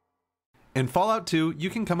series. In Fallout 2, you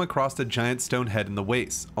can come across a giant stone head in the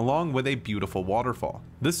wastes, along with a beautiful waterfall.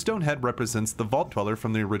 This stone head represents the Vault Dweller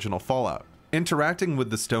from the original Fallout. Interacting with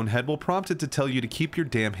the stone head will prompt it to tell you to keep your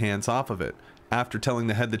damn hands off of it. After telling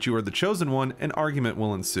the head that you are the chosen one, an argument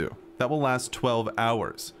will ensue. That will last 12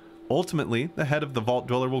 hours. Ultimately, the head of the Vault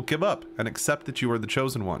Dweller will give up and accept that you are the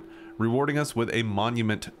chosen one, rewarding us with a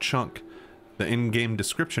monument chunk. The in-game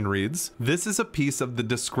description reads, "This is a piece of the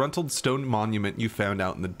disgruntled stone monument you found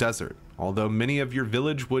out in the desert. Although many of your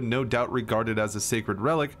village would no doubt regard it as a sacred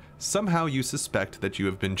relic, somehow you suspect that you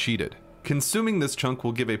have been cheated. Consuming this chunk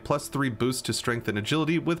will give a +3 boost to strength and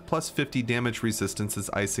agility with +50 damage resistance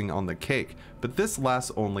as icing on the cake, but this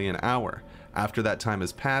lasts only an hour. After that time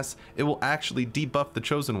has passed, it will actually debuff the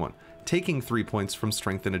chosen one, taking 3 points from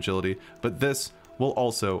strength and agility, but this will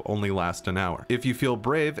also only last an hour. If you feel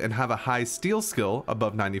brave and have a high steal skill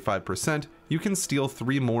above 95%, you can steal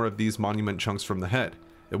 3 more of these monument chunks from the head.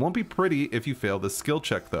 It won't be pretty if you fail the skill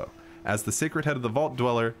check though, as the sacred head of the Vault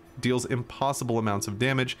Dweller deals impossible amounts of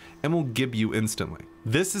damage and will gib you instantly.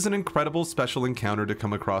 This is an incredible special encounter to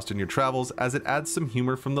come across in your travels, as it adds some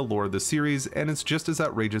humor from the lore of the series and it's just as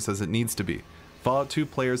outrageous as it needs to be. Fallout 2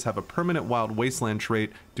 players have a permanent wild wasteland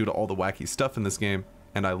trait due to all the wacky stuff in this game,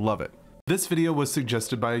 and I love it. This video was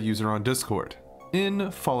suggested by a user on Discord.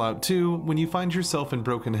 In Fallout 2, when you find yourself in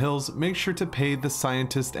Broken Hills, make sure to pay the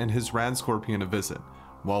scientist and his rad scorpion a visit.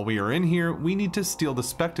 While we are in here, we need to steal the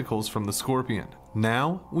spectacles from the scorpion.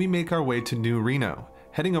 Now, we make our way to New Reno,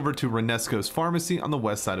 heading over to Renesco's pharmacy on the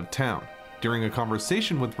west side of town. During a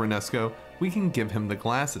conversation with Renesco, we can give him the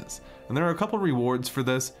glasses, and there are a couple rewards for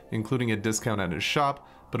this, including a discount at his shop,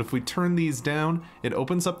 but if we turn these down, it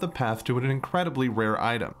opens up the path to an incredibly rare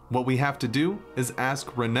item. What we have to do is ask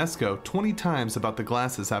Renesco 20 times about the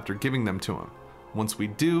glasses after giving them to him. Once we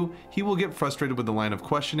do, he will get frustrated with the line of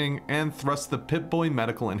questioning and thrust the Pip-Boy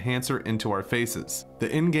Medical Enhancer into our faces.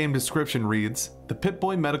 The in-game description reads, "The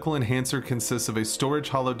Pip-Boy Medical Enhancer consists of a storage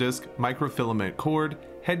holodisc, microfilament cord,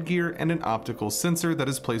 headgear, and an optical sensor that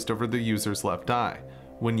is placed over the user's left eye.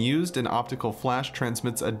 When used, an optical flash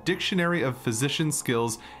transmits a dictionary of physician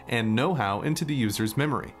skills and know-how into the user's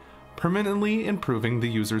memory, permanently improving the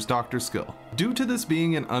user's doctor skill." Due to this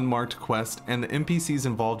being an unmarked quest and the NPCs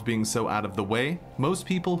involved being so out of the way, most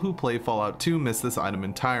people who play Fallout 2 miss this item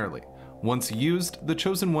entirely. Once used, the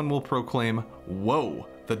chosen one will proclaim, "Whoa,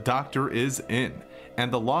 the doctor is in, and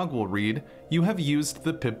the log will read, "You have used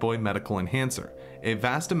the Pip-Boy Medical Enhancer. A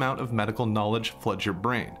vast amount of medical knowledge floods your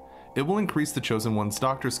brain. It will increase the Chosen One's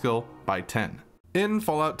doctor skill by 10. In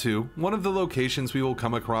Fallout 2, one of the locations we will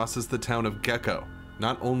come across is the town of Gecko.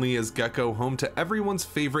 Not only is Gecko home to everyone's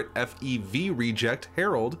favorite FEV reject,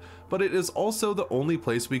 Harold, but it is also the only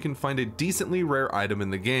place we can find a decently rare item in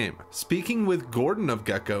the game. Speaking with Gordon of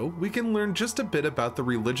Gecko, we can learn just a bit about the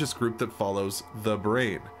religious group that follows the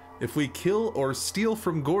Brain. If we kill or steal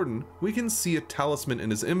from Gordon, we can see a talisman in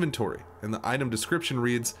his inventory, and the item description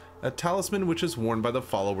reads, "A talisman which is worn by the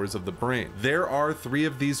followers of the Brain." There are 3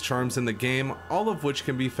 of these charms in the game, all of which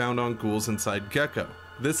can be found on ghouls inside Gecko.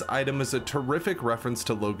 This item is a terrific reference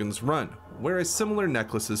to Logan's Run, where a similar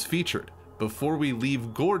necklace is featured. Before we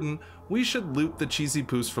leave Gordon, we should loot the cheesy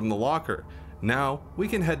poos from the locker. Now, we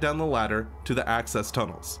can head down the ladder to the access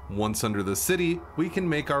tunnels. Once under the city, we can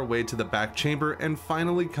make our way to the back chamber and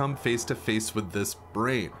finally come face to face with this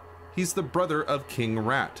Brain. He's the brother of King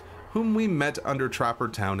Rat, whom we met under Trapper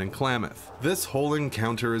Town in Klamath. This whole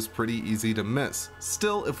encounter is pretty easy to miss.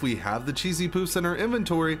 Still, if we have the cheesy poofs in our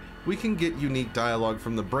inventory, we can get unique dialogue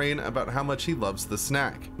from the Brain about how much he loves the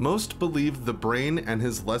snack. Most believe the Brain and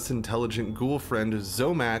his less intelligent ghoul friend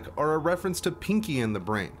Zomac are a reference to Pinky and the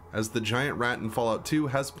Brain, as the giant rat in Fallout 2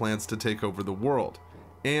 has plans to take over the world.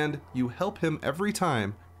 And you help him every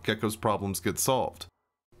time Gecko's problems get solved.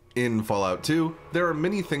 In Fallout 2, there are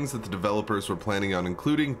many things that the developers were planning on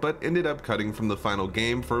including but ended up cutting from the final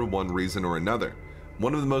game for one reason or another.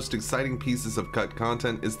 One of the most exciting pieces of cut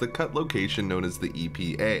content is the cut location known as the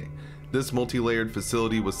EPA. This multi-layered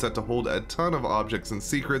facility was set to hold a ton of objects and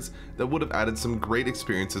secrets that would have added some great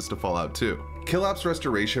experiences to Fallout 2. Killap's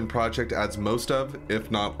restoration project adds most of,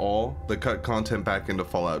 if not all, the cut content back into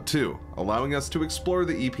Fallout 2, allowing us to explore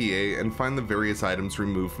the EPA and find the various items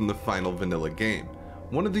removed from the final vanilla game.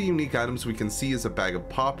 One of the unique items we can see is a bag of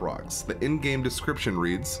Pop Rocks. The in-game description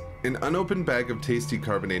reads, "An unopened bag of tasty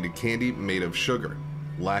carbonated candy made of sugar,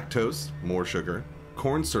 lactose, more sugar,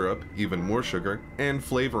 corn syrup, even more sugar, and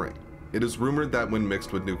flavoring. It is rumored that when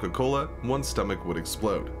mixed with Nuka-Cola, one's stomach would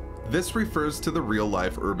explode." This refers to the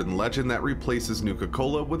real-life urban legend that replaces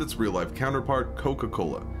Nuka-Cola with its real-life counterpart,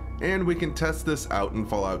 Coca-Cola, and we can test this out in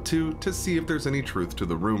Fallout 2 to see if there's any truth to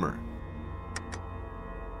the rumor.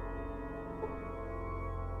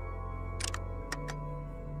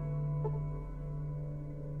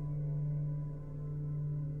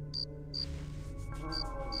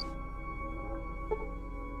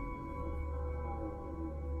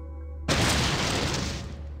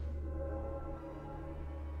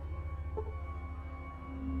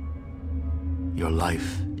 Your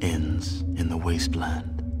life ends in the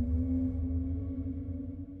wasteland.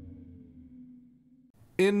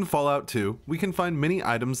 In Fallout 2, we can find many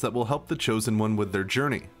items that will help the Chosen One with their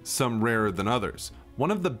journey, some rarer than others. One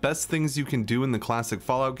of the best things you can do in the classic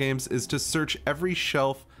Fallout games is to search every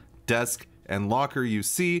shelf, desk, and locker you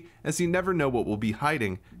see, as you never know what will be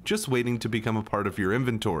hiding, just waiting to become a part of your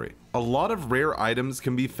inventory. A lot of rare items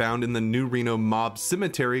can be found in the New Reno mob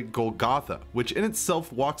cemetery, Golgotha, which in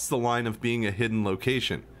itself walks the line of being a hidden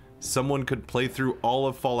location. Someone could play through all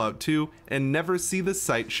of Fallout 2 and never see the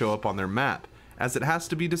site show up on their map, as it has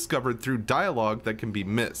to be discovered through dialogue that can be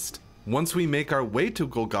missed. Once we make our way to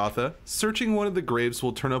Golgotha, searching one of the graves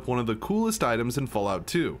will turn up one of the coolest items in Fallout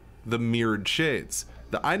 2, the mirrored shades.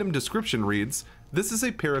 The item description reads, "This is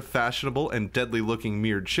a pair of fashionable and deadly looking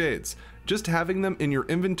mirrored shades. Just having them in your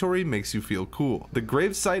inventory makes you feel cool." The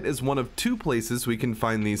grave site is one of 2 places we can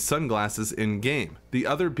find these sunglasses in-game, the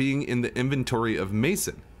other being in the inventory of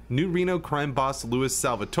Mason, New Reno crime boss Luis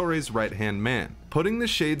Salvatore's right-hand man. Putting the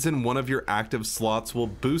shades in one of your active slots will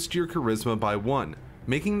boost your charisma by 1,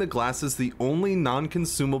 making the glasses the only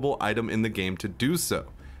non-consumable item in the game to do so.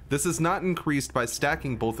 This is not increased by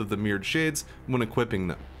stacking both of the mirrored shades when equipping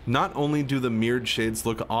them. Not only do the mirrored shades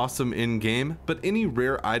look awesome in-game, but any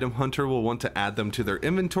rare item hunter will want to add them to their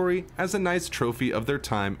inventory as a nice trophy of their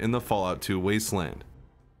time in the Fallout 2 wasteland.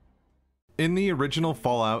 In the original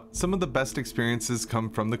Fallout, some of the best experiences come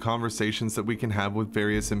from the conversations that we can have with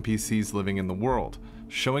various NPCs living in the world.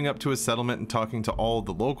 Showing up to a settlement and talking to all of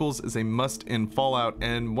the locals is a must in Fallout,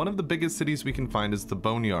 and one of the biggest cities we can find is the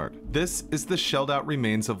Boneyard. This is the shelled out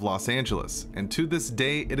remains of Los Angeles, and to this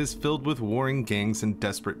day it is filled with warring gangs and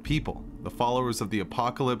desperate people. The followers of the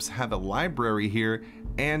apocalypse have a library here,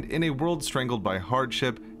 and in a world strangled by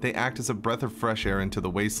hardship, they act as a breath of fresh air into the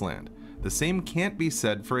wasteland. The same can't be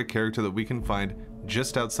said for a character that we can find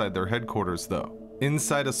just outside their headquarters though.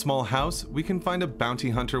 Inside a small house, we can find a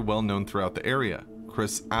bounty hunter well known throughout the area,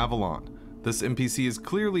 Chris Avalon. This NPC is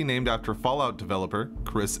clearly named after Fallout developer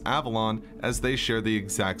Chris Avalon, as they share the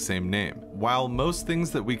exact same name. While most things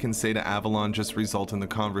that we can say to Avalon just result in the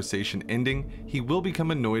conversation ending, he will become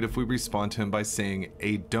annoyed if we respond to him by saying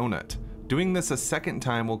a donut. Doing this a second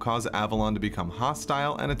time will cause Avalon to become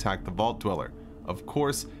hostile and attack the Vault Dweller. Of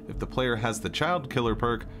course, if the player has the Child Killer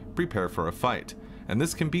perk, prepare for a fight. And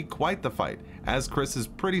this can be quite the fight, as Chris is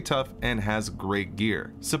pretty tough and has great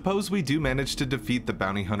gear. Suppose we do manage to defeat the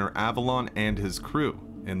bounty hunter Avalon and his crew.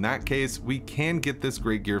 In that case, we can get this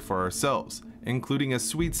great gear for ourselves, including a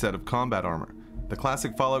sweet set of combat armor. The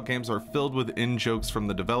classic Fallout games are filled with in-jokes from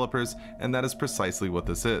the developers, and that is precisely what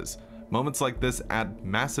this is. Moments like this add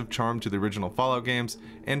massive charm to the original Fallout games,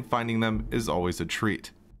 and finding them is always a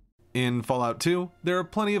treat. In Fallout 2, there are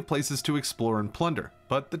plenty of places to explore and plunder,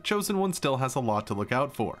 but the Chosen One still has a lot to look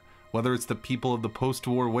out for. Whether it's the people of the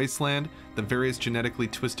post-war wasteland, the various genetically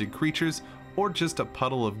twisted creatures, or just a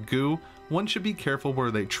puddle of goo, one should be careful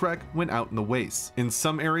where they trek when out in the wastes. In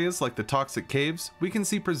some areas, like the toxic caves, we can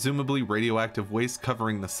see presumably radioactive waste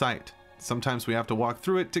covering the site. Sometimes we have to walk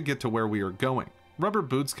through it to get to where we are going. Rubber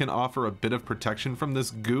boots can offer a bit of protection from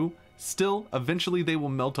this goo. Still, eventually they will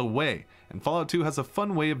melt away, and Fallout 2 has a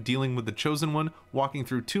fun way of dealing with the Chosen One walking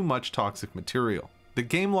through too much toxic material. The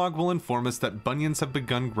game log will inform us that bunions have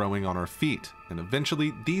begun growing on our feet, and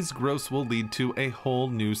eventually these growths will lead to a whole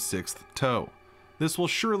new sixth toe. This will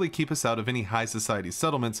surely keep us out of any high society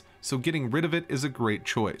settlements, so getting rid of it is a great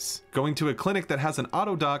choice. Going to a clinic that has an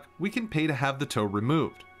auto dock, we can pay to have the toe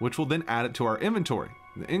removed, which will then add it to our inventory.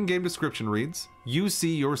 The in-game description reads, "You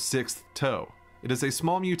see your sixth toe. It is a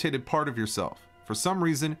small mutated part of yourself. For some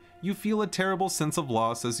reason, you feel a terrible sense of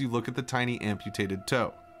loss as you look at the tiny amputated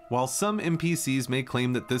toe." While some NPCs may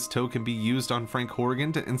claim that this toe can be used on Frank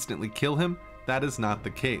Horrigan to instantly kill him, that is not the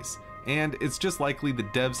case, and it's just likely the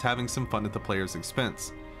devs having some fun at the player's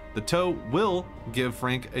expense. The toe will give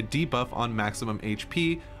Frank a debuff on maximum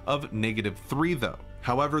HP of -3 though.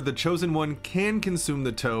 However, the Chosen One can consume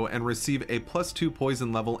the toe and receive a +2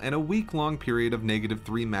 poison level and a week-long period of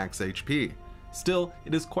 -3 max HP. Still,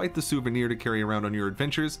 it is quite the souvenir to carry around on your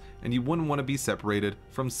adventures, and you wouldn't want to be separated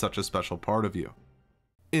from such a special part of you.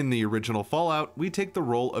 In the original Fallout, we take the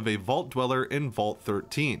role of a Vault Dweller in Vault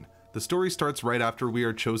 13. The story starts right after we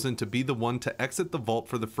are chosen to be the one to exit the vault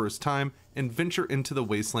for the first time and venture into the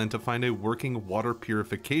wasteland to find a working water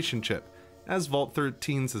purification chip, as Vault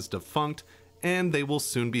 13's is defunct and they will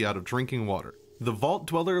soon be out of drinking water. The Vault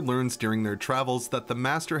Dweller learns during their travels that the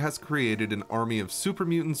Master has created an army of super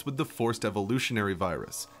mutants with the forced evolutionary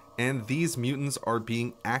virus, and these mutants are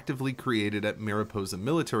being actively created at Mariposa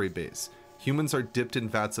Military Base. Humans are dipped in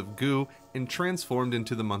vats of goo and transformed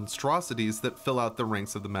into the monstrosities that fill out the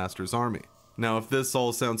ranks of the Master's army. Now, if this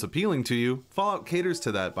all sounds appealing to you, Fallout caters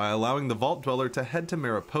to that by allowing the Vault Dweller to head to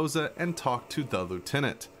Mariposa and talk to the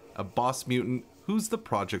Lieutenant, a boss mutant who's the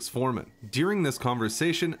project's foreman. During this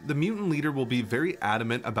conversation, the mutant leader will be very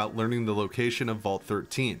adamant about learning the location of Vault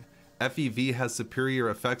 13. FEV has superior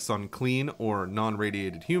effects on clean or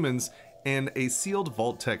non-radiated humans, and a sealed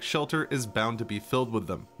Vault Tech shelter is bound to be filled with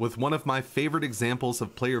them. With one of my favorite examples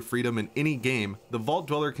of player freedom in any game, the Vault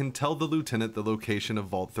Dweller can tell the Lieutenant the location of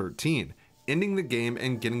Vault 13, ending the game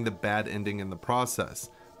and getting the bad ending in the process.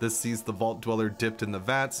 This sees the Vault Dweller dipped in the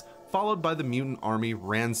vats, followed by the mutant army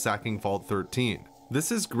ransacking Vault 13.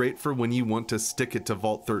 This is great for when you want to stick it to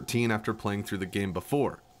Vault 13 after playing through the game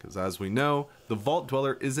before, because as we know, the Vault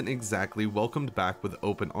Dweller isn't exactly welcomed back with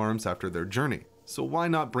open arms after their journey. So why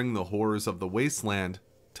not bring the horrors of the wasteland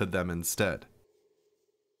to them instead?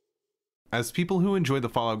 As people who enjoy the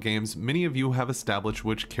Fallout games, many of you have established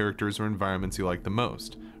which characters or environments you like the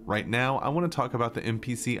most. Right now, I want to talk about the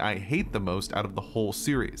NPC I hate the most out of the whole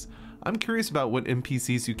series. I'm curious about what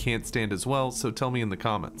NPCs you can't stand as well, so tell me in the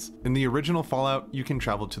comments. In the original Fallout, you can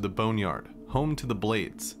travel to the Boneyard, home to the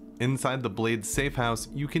Blades. Inside the Blades safe house,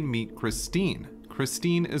 you can meet Christine.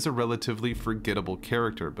 Christine is a relatively forgettable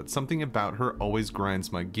character, but something about her always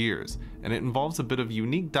grinds my gears, and it involves a bit of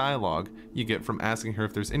unique dialogue you get from asking her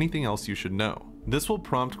if there's anything else you should know. This will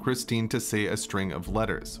prompt Christine to say a string of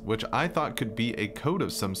letters, which I thought could be a code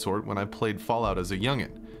of some sort when I played Fallout as a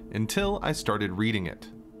youngin', until I started reading it.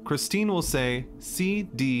 Christine will say C,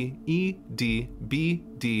 D, E, D, B,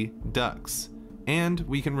 D, ducks, and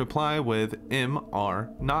we can reply with M, R,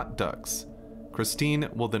 not ducks. Christine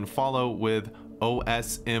will then follow with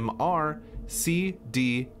OSMR, C,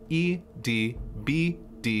 D, E, D, B,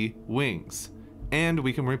 D, wings. And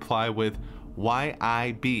we can reply with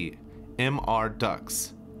YIB, MR,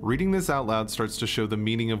 ducks. Reading this out loud starts to show the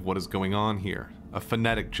meaning of what is going on here, a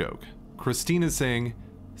phonetic joke. Christine is saying,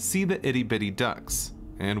 see the itty bitty ducks,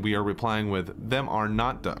 and we are replying with them are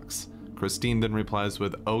not ducks. Christine then replies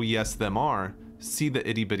with, "Oh yes, them are. See the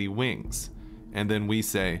itty bitty wings." And then we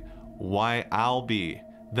say, "Why, I'll be.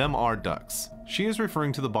 Them are ducks." She is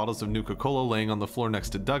referring to the bottles of Nuka-Cola laying on the floor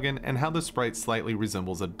next to Duggan and how the sprite slightly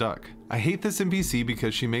resembles a duck. I hate this NPC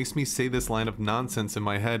because she makes me say this line of nonsense in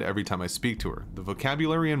my head every time I speak to her. The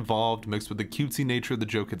vocabulary involved, mixed with the cutesy nature of the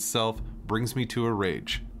joke itself, brings me to a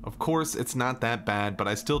rage. Of course, it's not that bad, but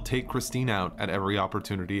I still take Christine out at every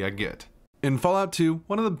opportunity I get. In Fallout 2,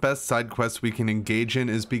 one of the best side quests we can engage in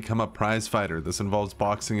is become a prize fighter. This involves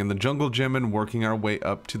boxing in the jungle gym and working our way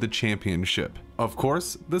up to the championship. Of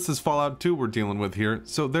course, this is Fallout 2 we're dealing with here,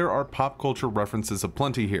 so there are pop culture references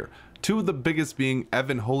aplenty here. Two of the biggest being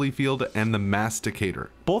Evan Holyfield and the Masticator.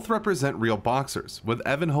 Both represent real boxers, with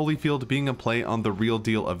Evan Holyfield being a play on the real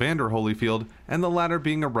deal Evander Holyfield, and the latter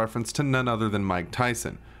being a reference to none other than Mike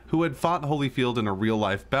Tyson, who had fought Holyfield in a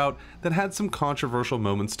real-life bout that had some controversial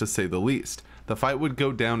moments to say the least. The fight would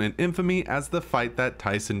go down in infamy as the fight that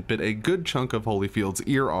Tyson bit a good chunk of Holyfield's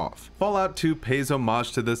ear off. Fallout 2 pays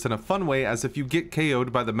homage to this in a fun way, as if you get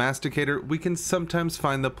KO'd by the Masticator, we can sometimes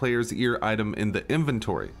find the player's ear item in the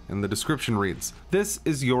inventory, and the description reads, "This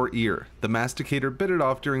is your ear. The Masticator bit it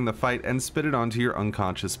off during the fight and spit it onto your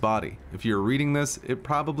unconscious body." If you're reading this, it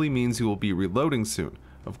probably means you will be reloading soon.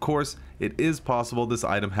 Of course, it is possible this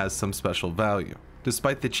item has some special value.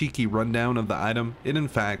 Despite the cheeky rundown of the item, it in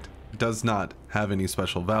fact does not have any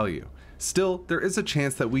special value. Still, there is a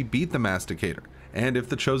chance that we beat the Masticator, and if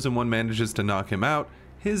the Chosen One manages to knock him out,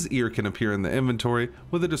 his ear can appear in the inventory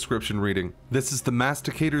with a description reading, "This is the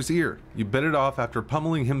Masticator's ear. You bit it off after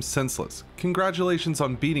pummeling him senseless. Congratulations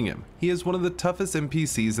on beating him. He is one of the toughest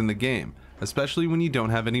NPCs in the game, especially when you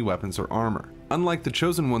don't have any weapons or armor." Unlike the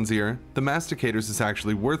Chosen One's ear, the Masticator's is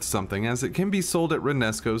actually worth something, as it can be sold at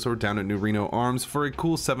Renesco's or down at New Reno Arms for a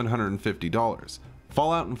cool $750.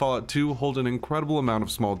 Fallout and Fallout 2 hold an incredible amount of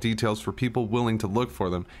small details for people willing to look for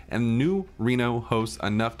them, and New Reno hosts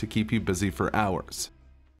enough to keep you busy for hours.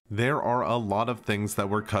 There are a lot of things that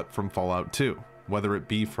were cut from Fallout 2, whether it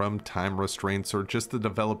be from time restraints or just the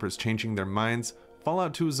developers changing their minds.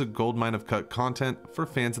 Fallout 2 is a goldmine of cut content for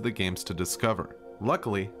fans of the games to discover.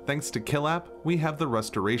 Luckily, thanks to KillApp, we have the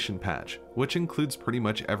Restoration patch, which includes pretty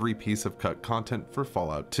much every piece of cut content for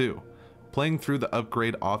Fallout 2. Playing through the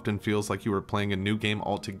upgrade often feels like you are playing a new game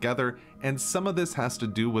altogether, and some of this has to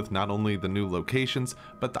do with not only the new locations,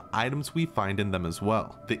 but the items we find in them as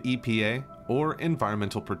well. The EPA, or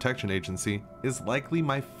Environmental Protection Agency, is likely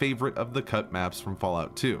my favorite of the cut maps from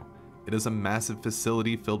Fallout 2. It is a massive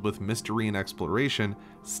facility filled with mystery and exploration.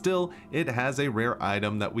 Still, it has a rare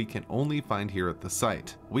item that we can only find here at the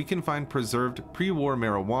site. We can find preserved pre-war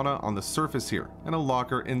marijuana on the surface here, and a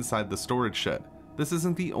locker inside the storage shed. This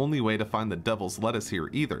isn't the only way to find the Devil's Lettuce here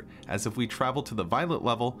either, as if we travel to the Violet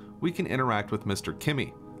level, we can interact with Mr.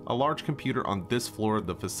 Kimmy, a large computer on this floor of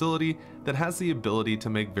the facility that has the ability to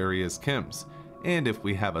make various chems. And if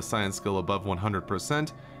we have a science skill above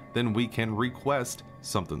 100%, then we can request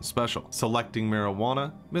something special. Selecting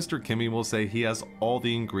marijuana, Mr. Kimmy will say he has all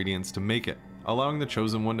the ingredients to make it, allowing the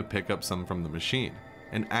Chosen One to pick up some from the machine.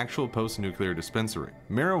 An actual post-nuclear dispensary.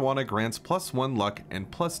 Marijuana grants +1 luck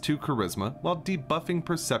and +2 charisma while debuffing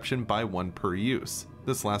perception by 1 per use.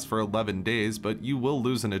 This lasts for 11 days, but you will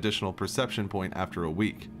lose an additional perception point after a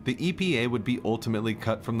week. The EPA would be ultimately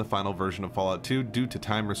cut from the final version of Fallout 2 due to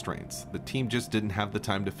time restraints. The team just didn't have the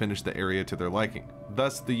time to finish the area to their liking.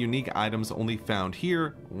 Thus, the unique items only found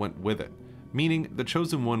here went with it, meaning the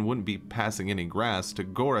Chosen One wouldn't be passing any grass to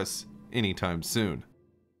Goris anytime soon.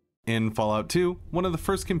 In Fallout 2, one of the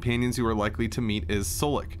first companions you are likely to meet is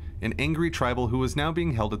Solik, an angry tribal who is now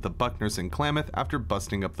being held at the Buckners in Klamath after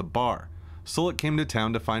busting up the bar. Solik came to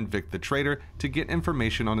town to find Vic the traitor to get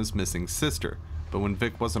information on his missing sister, but when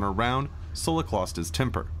Vic wasn't around, Solik lost his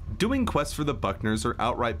temper. Doing quests for the Buckners or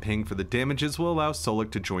outright paying for the damages will allow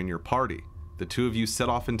Solik to join your party. The two of you set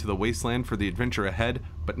off into the wasteland for the adventure ahead,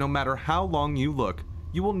 but no matter how long you look,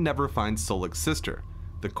 you will never find Solik's sister.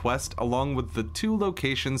 The quest, along with the 2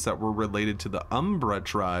 locations that were related to the Umbra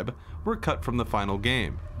tribe, were cut from the final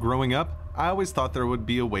game. Growing up, I always thought there would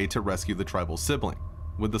be a way to rescue the tribal sibling,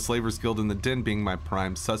 with the Slavers Guild in the Den being my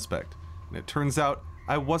prime suspect. And it turns out,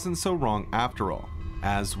 I wasn't so wrong after all.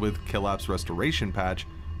 As with KillApp's Restoration patch,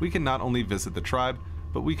 we can not only visit the tribe,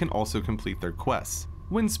 but we can also complete their quests.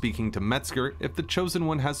 When speaking to Metzger, if the Chosen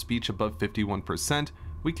One has speech above 51%,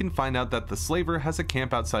 we can find out that the slaver has a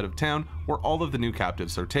camp outside of town where all of the new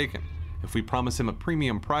captives are taken. If we promise him a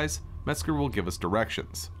premium price, Metzger will give us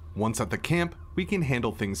directions. Once at the camp, we can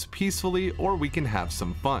handle things peacefully or we can have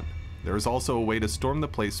some fun. There is also a way to storm the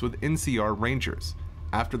place with NCR Rangers.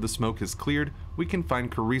 After the smoke is cleared, we can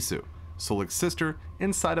find Karisu, Solic's sister,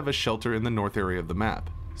 inside of a shelter in the north area of the map.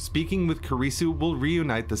 Speaking with Karisu will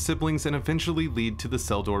reunite the siblings and eventually lead to the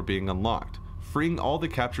cell door being unlocked, freeing all the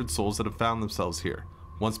captured souls that have found themselves here.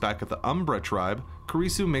 Once back at the Umbra tribe,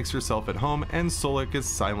 Karisu makes herself at home and Solic is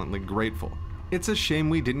silently grateful. It's a shame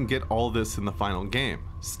we didn't get all this in the final game.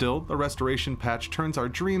 Still, the restoration patch turns our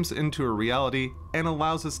dreams into a reality and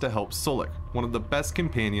allows us to help Solic, one of the best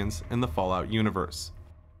companions in the Fallout universe.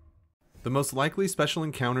 The most likely special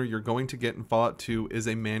encounter you're going to get in Fallout 2 is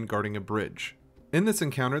a man guarding a bridge. In this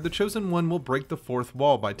encounter, the Chosen One will break the fourth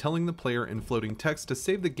wall by telling the player in floating text to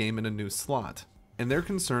save the game in a new slot. And their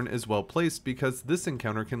concern is well placed because this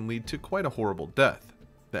encounter can lead to quite a horrible death.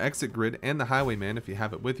 The exit grid and the highwayman, if you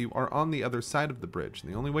have it with you, are on the other side of the bridge,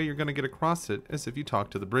 and the only way you're going to get across it is if you talk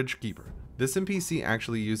to the bridge keeper. This NPC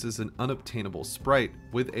actually uses an unobtainable sprite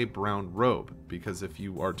with a brown robe, because if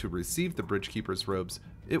you are to receive the bridge keeper's robes,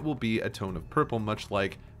 it will be a tone of purple, much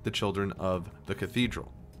like the children of the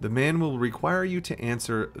cathedral. The man will require you to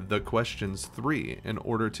answer the questions 3 in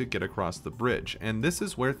order to get across the bridge, and this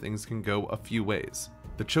is where things can go a few ways.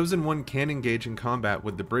 The Chosen One can engage in combat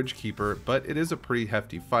with the Bridge Keeper, but it is a pretty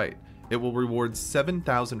hefty fight. It will reward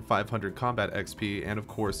 7,500 combat XP, and of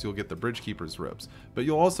course you'll get the Bridge Keeper's robes, but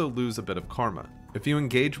you'll also lose a bit of karma. If you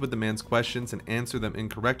engage with the man's questions and answer them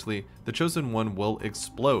incorrectly, the Chosen One will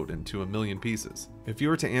explode into a million pieces. If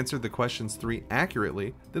you are to answer the questions 3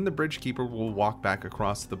 accurately, then the Bridge Keeper will walk back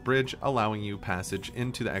across the bridge, allowing you passage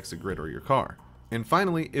into the exit grid or your car. And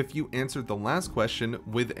finally, if you answered the last question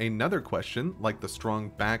with another question, like the strong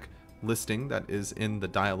back listing that is in the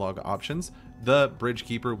dialogue options, the Bridge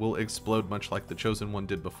Keeper will explode much like the Chosen One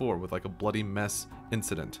did before, with like a bloody mess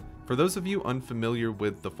incident. For those of you unfamiliar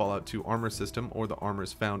with the Fallout 2 armor system or the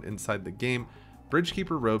armors found inside the game, Bridge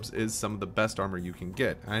Keeper robes is some of the best armor you can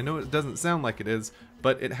get. I know it doesn't sound like it is,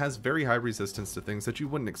 but it has very high resistance to things that you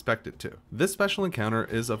wouldn't expect it to. This special encounter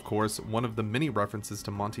is of course one of the many references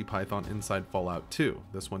to Monty Python inside Fallout 2,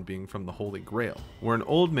 this one being from the Holy Grail, where an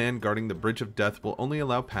old man guarding the Bridge of Death will only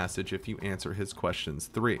allow passage if you answer his questions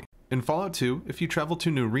 3. In Fallout 2, if you travel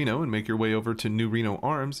to New Reno and make your way over to New Reno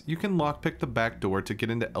Arms, you can lockpick the back door to get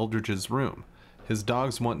into Eldridge's room. His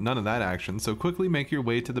dogs want none of that action, so quickly make your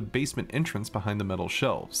way to the basement entrance behind the metal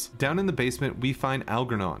shelves. Down in the basement, we find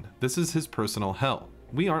Algernon. This is his personal hell.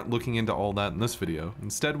 We aren't looking into all that in this video.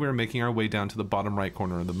 Instead, we're making our way down to the bottom right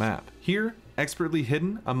corner of the map. Here, expertly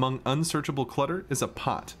hidden among unsearchable clutter, is a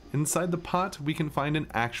pot. Inside the pot, we can find an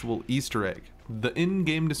actual Easter egg. The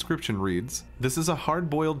in-game description reads, "This is a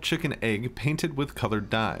hard-boiled chicken egg painted with colored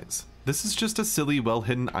dyes." This is just a silly,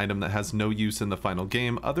 well-hidden item that has no use in the final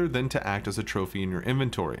game other than to act as a trophy in your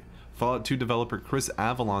inventory. Fallout 2 developer Chris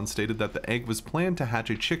Avalon stated that the egg was planned to hatch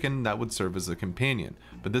a chicken that would serve as a companion,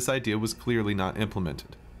 but this idea was clearly not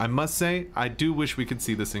implemented. I must say, I do wish we could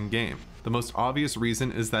see this in game. The most obvious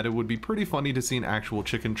reason is that it would be pretty funny to see an actual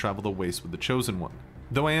chicken travel the waste with the Chosen One.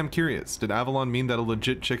 Though I am curious, did Avalon mean that a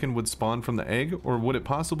legit chicken would spawn from the egg, or would it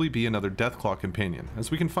possibly be another Deathclaw companion,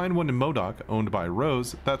 as we can find one in MODOK, owned by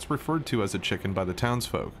Rose, that's referred to as a chicken by the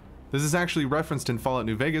townsfolk. This is actually referenced in Fallout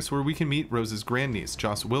New Vegas, where we can meet Rose's grandniece,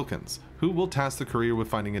 Joss Wilkins, who will task the courier with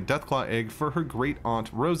finding a Deathclaw egg for her great-aunt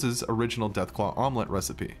Rose's original Deathclaw omelet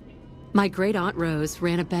recipe. My great-aunt Rose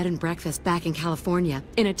ran a bed and breakfast back in California,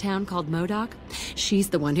 in a town called MODOK. She's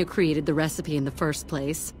the one who created the recipe in the first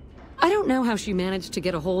place. I don't know how she managed to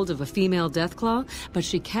get a hold of a female Deathclaw, but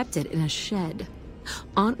she kept it in a shed.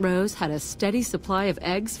 Aunt Rose had a steady supply of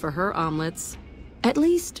eggs for her omelets. At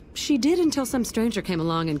least, she did until some stranger came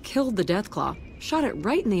along and killed the Deathclaw, shot it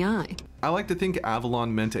right in the eye. I like to think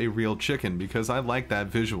Avalon meant a real chicken because I like that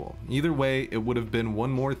visual. Either way, it would have been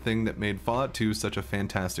one more thing that made Fallout 2 such a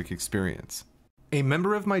fantastic experience. A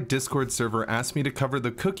member of my Discord server asked me to cover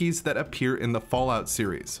the cookies that appear in the Fallout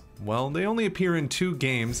series. Well, they only appear in 2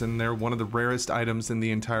 games, and they're one of the rarest items in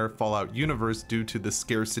the entire Fallout universe due to the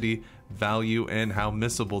scarcity, value, and how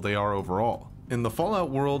missable they are overall. In the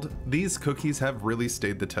Fallout world, these cookies have really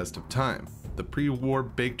stayed the test of time. The pre-war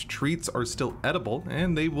baked treats are still edible,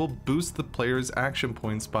 and they will boost the player's action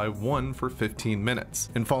points by 1 for 15 minutes.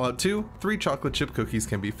 In Fallout 2, 3 chocolate chip cookies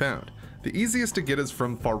can be found. The easiest to get is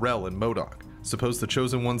from Pharrell in MODOK. Suppose the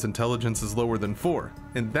Chosen One's intelligence is lower than 4.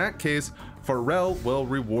 In that case, Pharrell will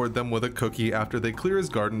reward them with a cookie after they clear his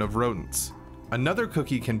garden of rodents. Another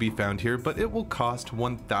cookie can be found here, but it will cost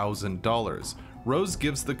 $1,000. Rose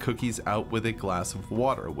gives the cookies out with a glass of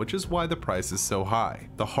water, which is why the price is so high.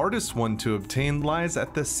 The hardest one to obtain lies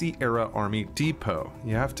at the Sierra Army Depot.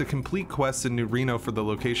 You have to complete quests in New Reno for the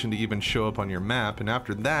location to even show up on your map, and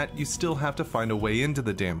after that, you still have to find a way into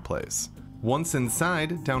the damn place. Once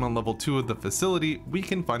inside, down on level 2 of the facility, we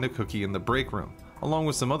can find a cookie in the break room, along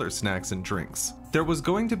with some other snacks and drinks. There was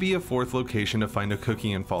going to be a 4th location to find a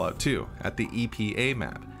cookie in Fallout 2, at the EPA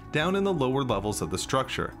map, down in the lower levels of the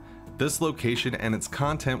structure. This location and its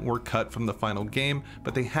content were cut from the final game,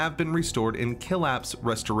 but they have been restored in Killapp's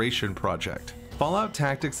restoration project. Fallout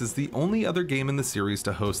Tactics is the only other game in the series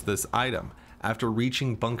to host this item. After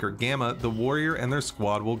reaching Bunker Gamma, the warrior and their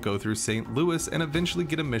squad will go through St. Louis and eventually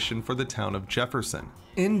get a mission for the town of Jefferson.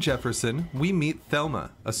 In Jefferson, we meet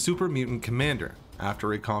Thelma, a super mutant commander.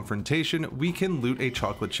 After a confrontation, we can loot a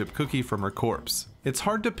chocolate chip cookie from her corpse. It's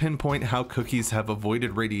hard to pinpoint how cookies have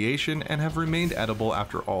avoided radiation and have remained edible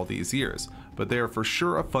after all these years, but they are for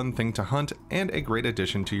sure a fun thing to hunt and a great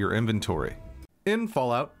addition to your inventory. In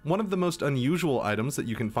Fallout, one of the most unusual items that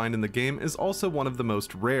you can find in the game is also one of the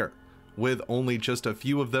most rare. With only just a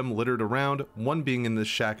few of them littered around, one being in this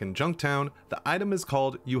shack in Junktown, the item is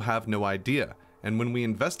called You Have No Idea, and when we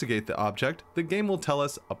investigate the object, the game will tell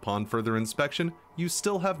us, upon further inspection, you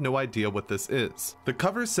still have no idea what this is. The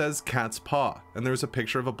cover says Cat's Paw, and there's a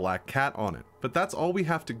picture of a black cat on it, but that's all we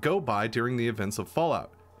have to go by during the events of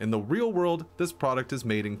Fallout. In the real world, this product is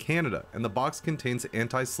made in Canada, and the box contains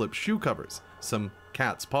anti-slip shoe covers, some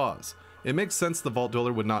cat's paws. It makes sense the Vault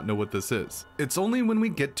Dweller would not know what this is. It's only when we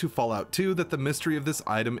get to Fallout 2 that the mystery of this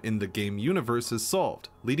item in the game universe is solved,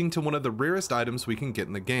 leading to one of the rarest items we can get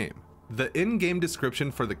in the game. The in-game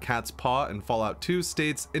description for the Cat's Paw in Fallout 2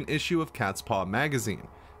 states an issue of Cat's Paw magazine.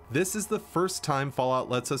 This is the first time Fallout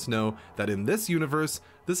lets us know that in this universe,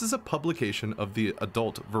 this is a publication of the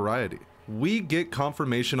adult variety. We get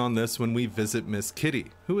confirmation on this when we visit Miss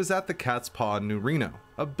Kitty, who is at the Cat's Paw in New Reno,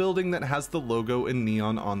 a building that has the logo in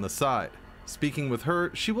neon on the side. Speaking with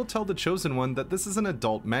her, she will tell the Chosen One that this is an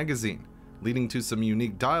adult magazine, leading to some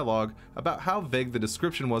unique dialogue about how vague the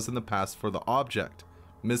description was in the past for the object.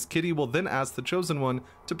 Miss Kitty will then ask the Chosen One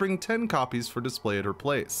to bring 10 copies for display at her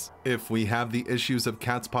place. If we have the issues of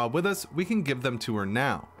Cat's Paw with us, we can give them to her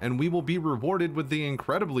now, and we will be rewarded with the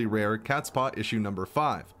incredibly rare Cat's Paw issue number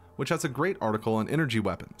 5, which has a great article on energy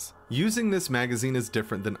weapons. Using this magazine is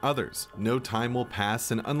different than others. No time will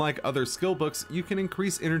pass, and unlike other skill books, you can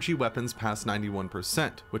increase energy weapons past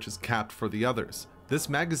 91%, which is capped for the others. This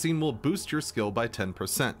magazine will boost your skill by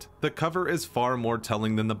 10%. The cover is far more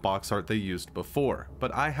telling than the box art they used before,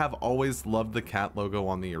 but I have always loved the cat logo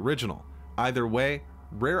on the original. Either way,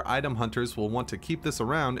 rare item hunters will want to keep this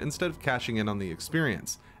around instead of cashing in on the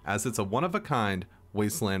experience, as it's a one-of-a-kind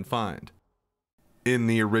wasteland find. In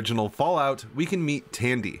the original Fallout, we can meet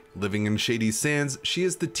Tandy. Living in Shady Sands, she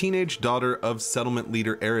is the teenage daughter of settlement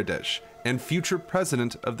leader Aradesh and future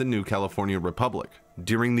president of the New California Republic.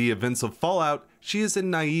 During the events of Fallout, she is a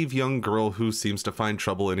naive young girl who seems to find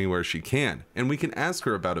trouble anywhere she can, and we can ask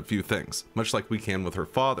her about a few things, much like we can with her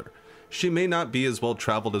father. She may not be as well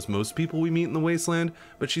traveled as most people we meet in the wasteland,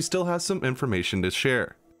 but she still has some information to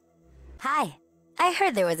share. Hi. I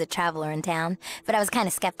heard there was a traveler in town, but I was kind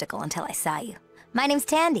of skeptical until I saw you. My name's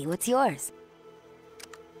Tandy. What's yours?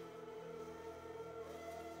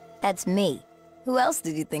 That's me. Who else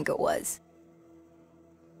did you think it was?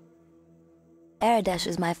 Aradesh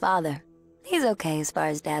is my father. He's okay as far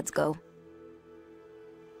as dads go.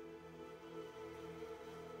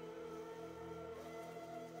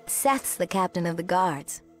 Seth's the captain of the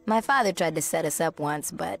guards. My father tried to set us up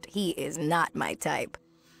once, but he is not my type.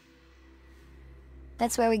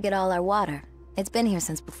 That's where we get all our water. It's been here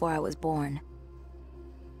since before I was born.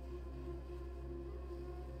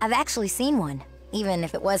 I've actually seen one, even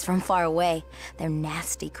if it was from far away. They're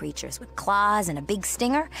nasty creatures with claws and a big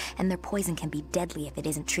stinger, and their poison can be deadly if it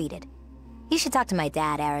isn't treated. You should talk to my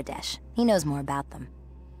dad, Aradesh. He knows more about them.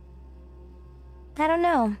 I don't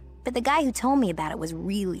know, but the guy who told me about it was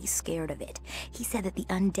really scared of it. He said that the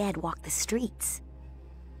undead walk the streets.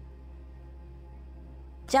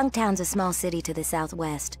 Junktown's a small city to the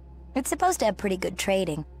southwest. It's supposed to have pretty good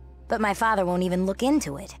trading, but my father won't even look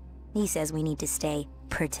into it. He says we need to stay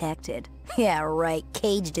protected. Yeah, right,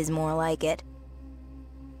 caged is more like it.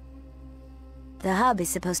 The hub is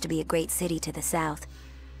supposed to be a great city to the south.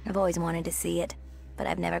 I've always wanted to see it, but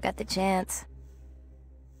I've never got the chance.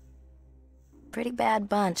 Pretty bad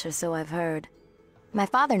bunch, or so I've heard. My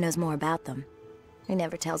father knows more about them. He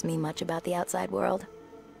never tells me much about the outside world.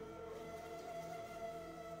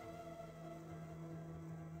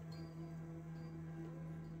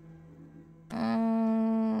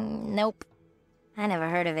 Nope. I never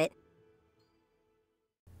heard of it.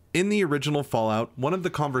 In the original Fallout, one of the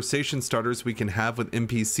conversation starters we can have with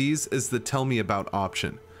NPCs is the Tell Me About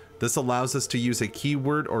option. This allows us to use a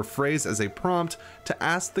keyword or phrase as a prompt to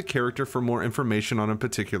ask the character for more information on a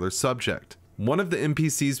particular subject. One of the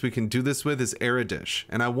NPCs we can do this with is Eredish,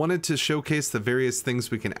 and I wanted to showcase the various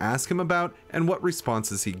things we can ask him about and what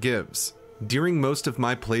responses he gives. During most of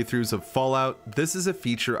my playthroughs of Fallout, this is a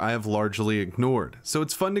feature I have largely ignored, so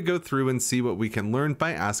it's fun to go through and see what we can learn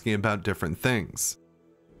by asking about different things.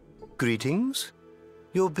 Greetings.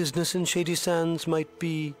 Your business in Shady Sands might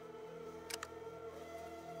be...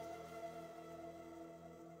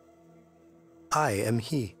 I am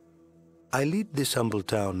he. I lead this humble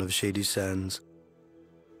town of Shady Sands.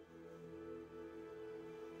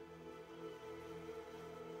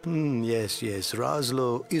 Yes,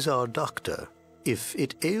 Raslo is our doctor. If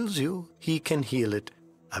it ails you, he can heal it.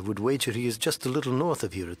 I would wager he is just a little north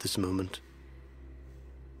of here at this moment.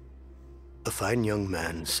 A fine young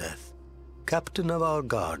man, Seth. Captain of our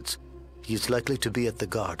guards. He is likely to be at the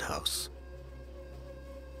guardhouse.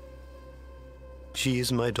 She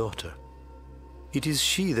is my daughter. It is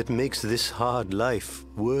she that makes this hard life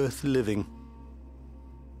worth living.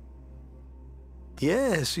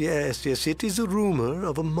 Yes, it is a rumor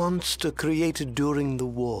of a monster created during the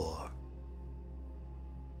war.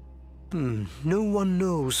 No one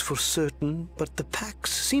knows for certain, but the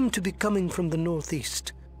packs seem to be coming from the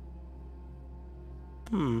northeast.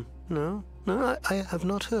 No, I have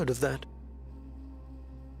not heard of that.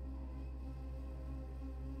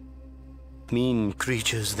 Mean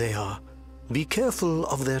creatures they are. Be careful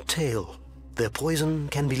of their tail. Their poison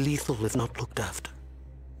can be lethal if not looked after.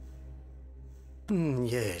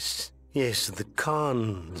 Yes, the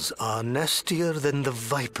Khans are nastier than the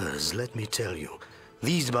Vipers, let me tell you.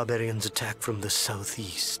 These barbarians attack from the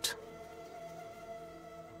southeast.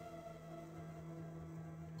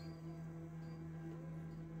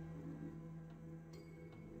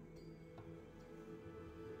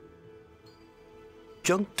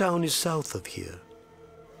 Junktown is south of here.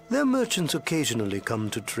 Their merchants occasionally come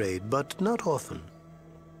to trade, but not often.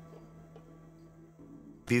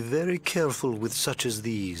 Be very careful with such as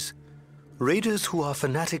these. Raiders who are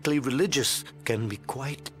fanatically religious can be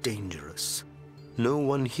quite dangerous. No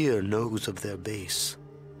one here knows of their base.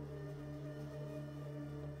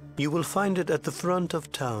 You will find it at the front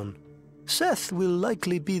of town. Seth will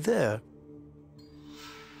likely be there.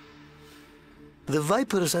 The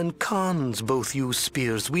Vipers and Khans both use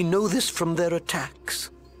spears. We know this from their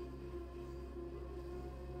attacks.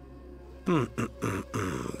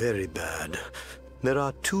 Very bad. There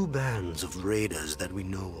are two bands of raiders that we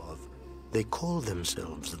know of. They call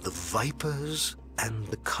themselves the Vipers and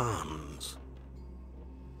the Khans.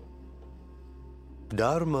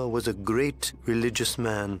 Dharma was a great religious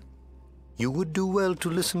man. You would do well to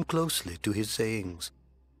listen closely to his sayings.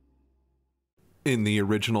 In the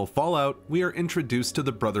original Fallout, we are introduced to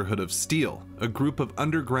the Brotherhood of Steel, a group of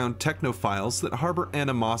underground technophiles that harbor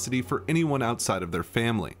animosity for anyone outside of their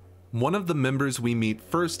family. One of the members we meet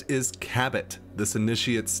first is Cabot. This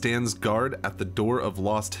initiate stands guard at the door of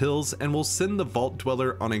Lost Hills and will send the Vault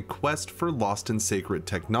Dweller on a quest for lost and sacred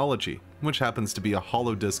technology, which happens to be a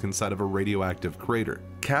holodisk inside of a radioactive crater.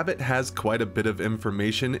 Cabot has quite a bit of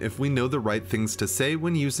information if we know the right things to say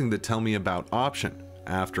when using the Tell Me About option.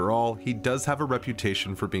 After all, he does have a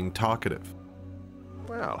reputation for being talkative.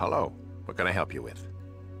 Well, hello. What can I help you with?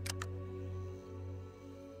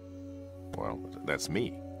 Well, that's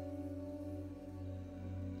me.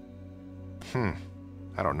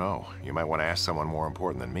 I don't know. You might want to ask someone more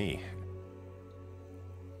important than me.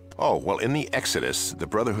 Oh, well, in the Exodus, the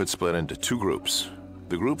Brotherhood split into two groups.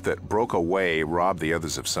 The group that broke away robbed the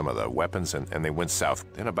others of some of the weapons, and they went south.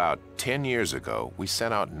 Then about 10 years ago, we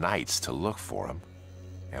sent out knights to look for them,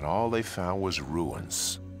 and all they found was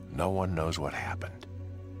ruins. No one knows what happened.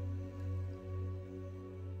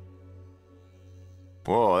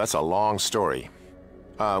 Whoa, that's a long story.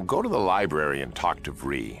 Go to the library and talk to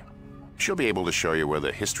Vree. She'll be able to show you where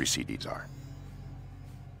the history CDs are.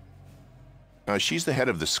 She's the head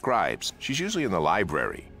of the scribes. She's usually in the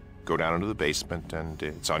library. Go down into the basement and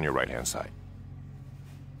it's on your right-hand side.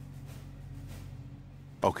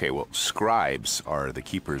 Okay, well, scribes are the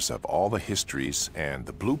keepers of all the histories and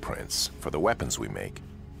the blueprints for the weapons we make.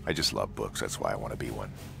 I just love books, that's why I want to be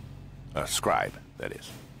one. A scribe, that is.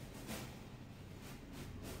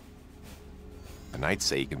 The knights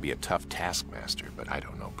say he can be a tough taskmaster, but I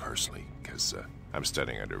don't know personally, because I'm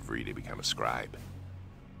studying under Vree to become a scribe.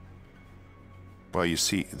 Well, you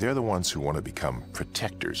see, they're the ones who want to become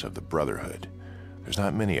protectors of the Brotherhood. There's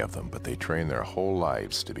not many of them, but they train their whole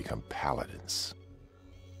lives to become paladins.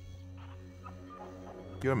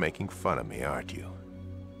 You're making fun of me, aren't you?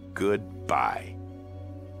 Goodbye.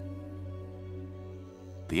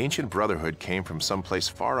 The ancient Brotherhood came from someplace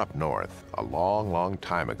far up north, a long, long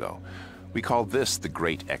time ago. We call this the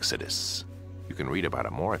Great Exodus. You can read about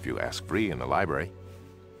it more if you ask free in the library.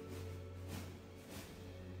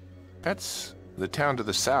 That's the town to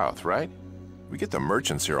the south, right? We get the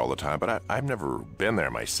merchants here all the time, but I've never been there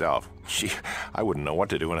myself. Gee, I wouldn't know what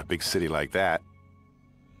to do in a big city like that.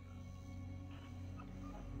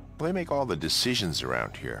 They make all the decisions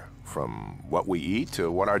around here, from what we eat to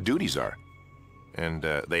what our duties are. And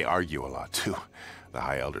they argue a lot, too. The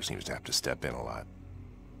High Elder seems to have to step in a lot.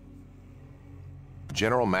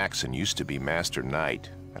 General Maxon used to be Master Knight.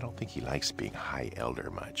 I don't think he likes being High Elder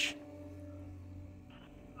much.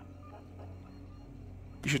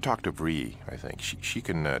 You should talk to Bree, I think. She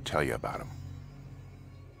can tell you about him.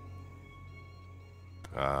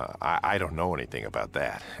 I don't know anything about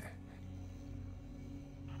that.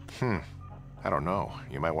 I don't know.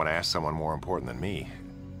 You might want to ask someone more important than me.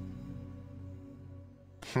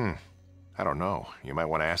 I don't know. You might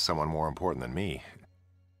want to ask someone more important than me.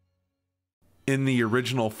 In the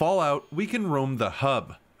original Fallout, we can roam the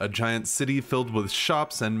Hub, a giant city filled with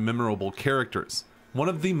shops and memorable characters. One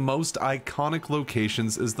of the most iconic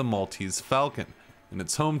locations is the Maltese Falcon, and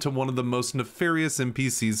it's home to one of the most nefarious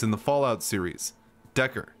NPCs in the Fallout series,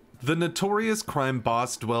 Decker. The notorious crime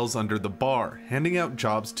boss dwells under the bar, handing out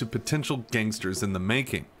jobs to potential gangsters in the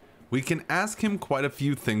making. We can ask him quite a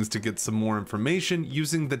few things to get some more information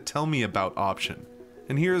using the Tell Me About option.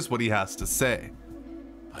 And here's what he has to say.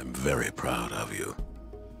 I'm very proud of you.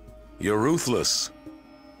 You're ruthless,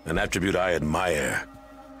 an attribute I admire.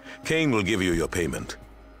 Kane will give you your payment.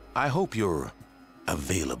 I hope you're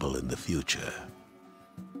available in the future.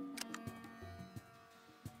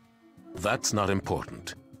 That's not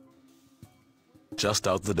important. Just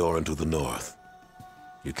out the door and to the north.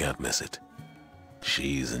 You can't miss it.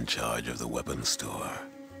 She's in charge of the weapons store.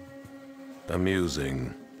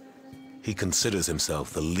 Amusing. He considers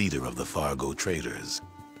himself the leader of the Fargo traders.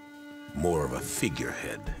 More of a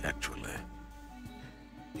figurehead, actually.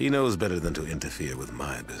 He knows better than to interfere with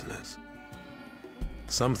my business.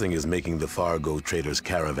 Something is making the Fargo traders'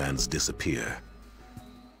 caravans disappear.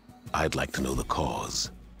 I'd like to know the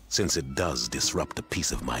cause, since it does disrupt a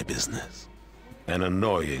piece of my business. An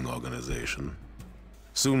annoying organization.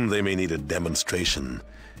 Soon they may need a demonstration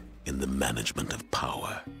in the management of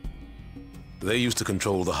power. They used to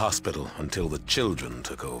control the hospital until the children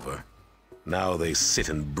took over. Now they sit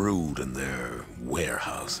and brood in their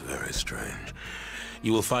warehouse. Very strange.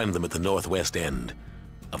 You will find them at the northwest end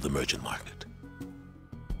of the merchant market.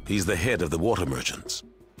 He's the head of the water merchants.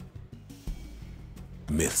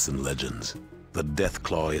 Myths and legends. The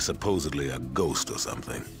Deathclaw is supposedly a ghost or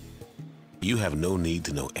something. You have no need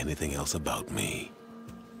to know anything else about me.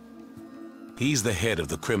 He's the head of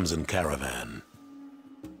the Crimson Caravan.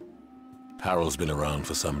 Harold's been around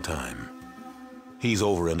for some time. He's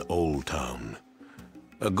over in Old Town,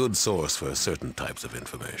 a good source for certain types of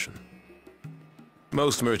information.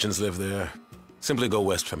 Most merchants live there. Simply go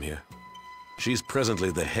west from here. She's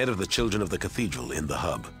presently the head of the Children of the Cathedral in the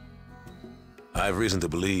Hub. I've reason to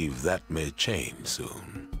believe that may change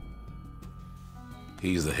soon.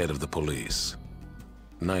 He's the head of the police.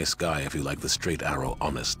 Nice guy if you like the straight-arrow,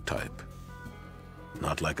 honest type.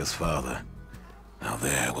 Not like his father. Now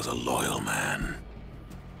there was a loyal man.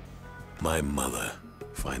 My mother,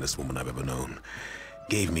 finest woman I've ever known,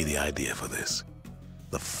 gave me the idea for this.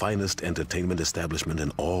 The finest entertainment establishment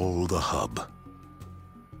in all the Hub.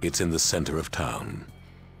 It's in the center of town.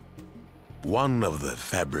 One of the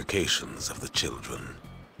fabrications of the children.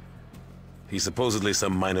 He's supposedly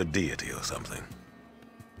some minor deity or something.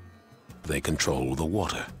 They control the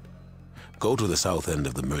water. Go to the south end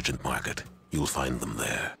of the merchant market. You'll find them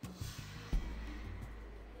there.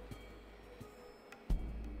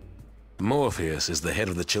 Morpheus is the head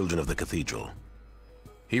of the Children of the Cathedral.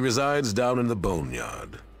 He resides down in the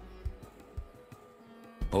Boneyard.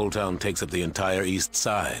 Old Town takes up the entire east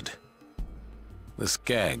side. The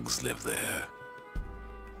Skags live there.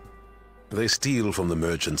 They steal from the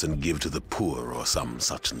merchants and give to the poor or some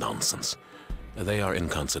such nonsense. They are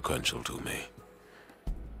inconsequential to me.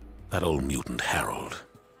 That old mutant Harold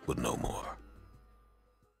would know more.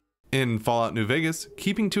 In Fallout New Vegas,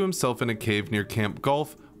 keeping to himself in a cave near Camp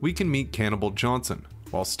Gulf, we can meet Cannibal Johnson.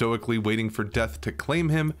 While stoically waiting for death to claim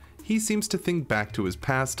him, he seems to think back to his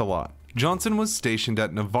past a lot. Johnson was stationed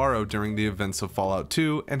at Navarro during the events of Fallout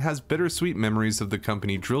 2 and has bittersweet memories of the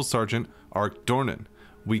company drill sergeant, Ark Dornan.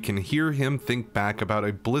 We can hear him think back about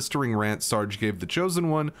a blistering rant Sarge gave the Chosen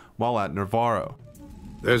One while at Navarro.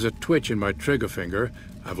 There's a twitch in my trigger finger.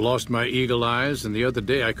 I've lost my eagle eyes, and the other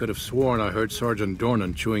day I could have sworn I heard Sergeant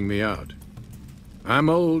Dornan chewing me out. I'm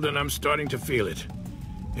old and I'm starting to feel it.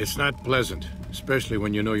 It's not pleasant, especially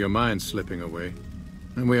when you know your mind's slipping away.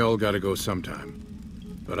 And we all gotta go sometime.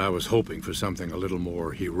 but I was hoping for something a little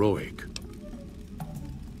more heroic.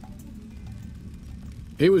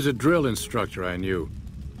 He was a drill instructor, I knew.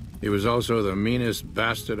 He was also the meanest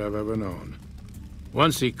bastard I've ever known.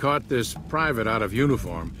 Once he caught this private out of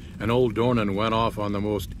uniform, and old Dornan went off on the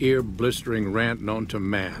most ear-blistering rant known to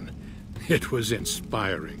man. It was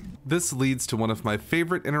inspiring. This leads to one of my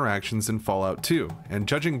favorite interactions in Fallout 2, and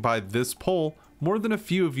judging by this poll, more than a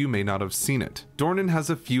few of you may not have seen it. Dornan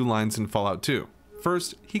has a few lines in Fallout 2.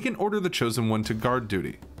 First, he can order the Chosen One to guard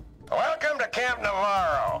duty. Welcome to Camp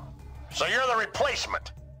Navarro. So you're the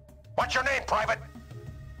replacement. What's your name, Private?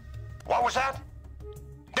 What was that?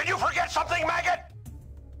 Did you forget something, maggot?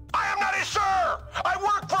 I am not his sir! I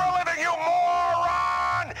work for a living, you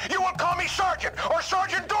moron! You will call me Sergeant or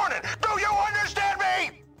Sergeant Dornan. Do you understand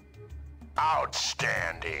me?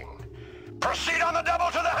 Outstanding. Proceed on the double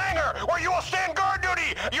to the hangar, where you will stand guard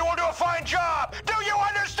duty. You will do a fine job. Do you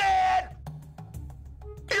understand?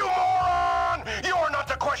 You moron! You are not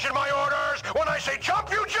to question my orders. When I say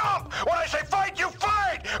jump, you jump. When I say fight, you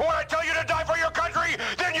fight. When I tell you to die for your country,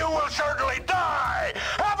 then you will certainly die.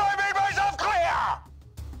 Have I made myself clear?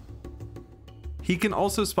 He can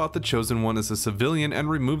also spot the Chosen One as a civilian and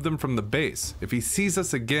remove them from the base. If he sees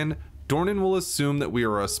us again, Dornan will assume that we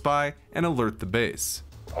are a spy and alert the base.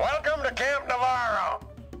 Welcome to Camp Navarro.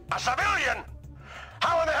 A civilian?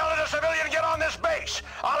 How in the hell did a civilian get on this base?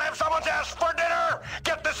 I'll have someone's ask for dinner.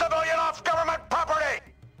 Get the civilian off government property.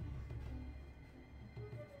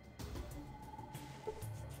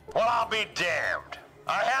 Well, I'll be damned.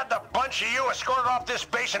 I had the bunch of you escorted off this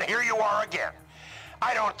base, and here you are again.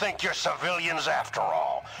 I don't think you're civilians after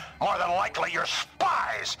all. More than likely, you're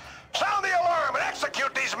spies. Sound the alarm and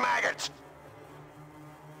execute these maggots.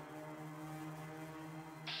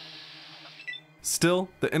 Still,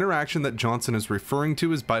 the interaction that Johnson is referring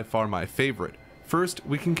to is by far my favorite. First,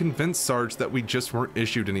 we can convince Sarge that we just weren't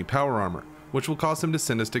issued any power armor, which will cause him to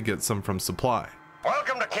send us to get some from supply.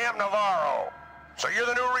 Welcome to Camp Navarro. So you're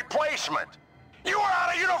the new replacement. You are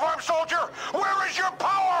out of uniform, soldier. Where is your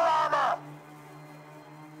power armor?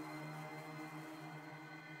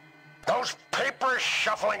 Those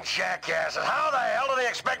paper-shuffling jackasses. How the hell do they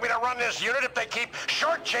expect me to run this unit if they keep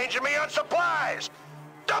shortchanging me on supplies?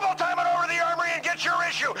 Double time it over to the armory and get your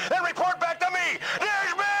issue, then report back to me.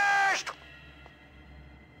 Dismissed!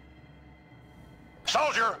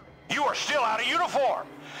 Soldier, you are still out of uniform.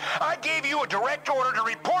 I gave you a direct order to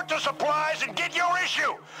report to supplies and get your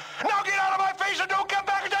issue. Now get out of my face and don't come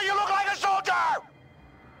back until you look like a soldier!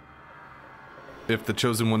 If the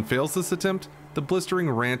Chosen One fails this attempt, the blistering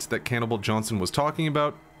rant that Cannibal Johnson was talking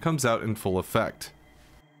about comes out in full effect.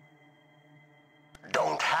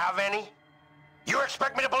 Don't have any? You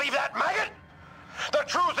expect me to believe that, maggot? The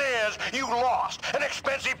truth is, you lost an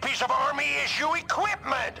expensive piece of Army issue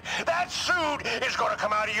equipment. That suit is going to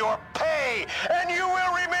come out of your pay, and you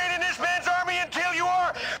will remain in this man's army until you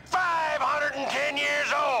are 510 years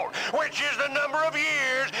old, which is the number of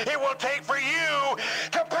years it will take for you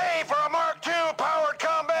to pay for a Mark II powered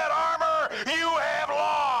combat armor you have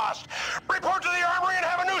lost. Report to the armory and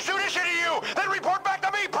have a new suit issued to you, then report back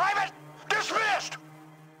to me, Private. Dismissed!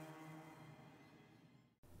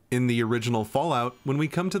 In the original Fallout, when we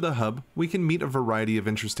come to the hub, we can meet a variety of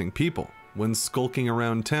interesting people. When skulking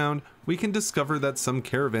around town, we can discover that some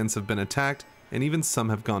caravans have been attacked, and even some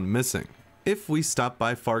have gone missing. If we stop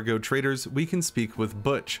by Fargo traders, we can speak with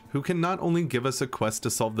Butch, who can not only give us a quest to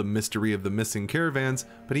solve the mystery of the missing caravans,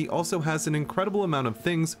 but he also has an incredible amount of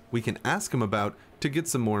things we can ask him about to get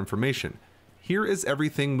some more information. Here is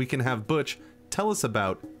everything we can have Butch tell us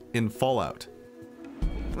about in Fallout.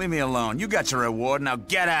 Leave me alone. You got your reward, now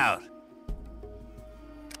get out!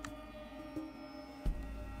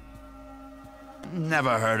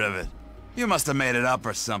 Never heard of it. You must have made it up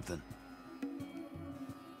or something.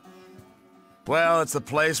 Well, it's the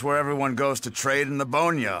place where everyone goes to trade in the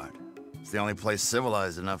boneyard. It's the only place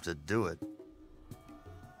civilized enough to do it.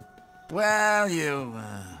 Well, you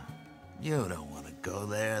don't want to go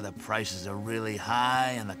there. The prices are really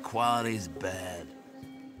high and the quality's bad.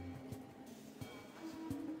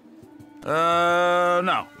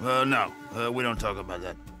 No, we don't talk about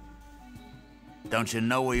that. Don't you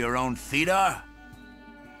know where your own feet are?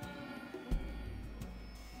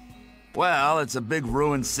 Well, it's a big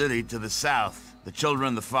ruined city to the south. The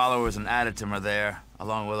children, the followers, and Adytum are there,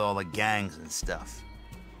 along with all the gangs and stuff.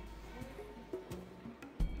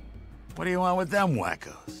 What do you want with them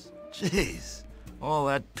wackos? Jeez, all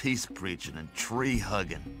that peace preaching and tree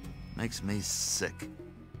hugging makes me sick.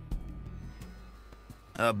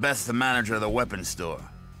 Beth's the manager of the weapons store.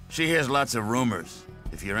 She hears lots of rumors,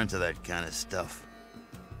 if you're into that kind of stuff.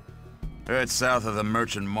 It's south of the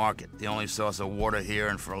merchant market, the only source of water here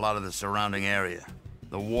and for a lot of the surrounding area.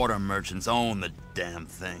 The water merchants own the damn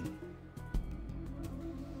thing.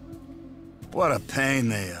 What a pain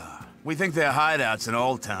they are. We think they're hideouts in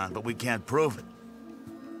Old Town, but we can't prove it.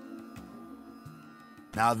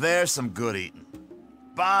 Now there's some good eating.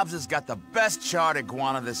 Bob's has got the best charred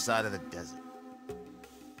iguana this side of the desert.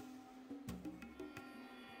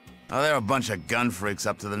 Oh, they're a bunch of gun freaks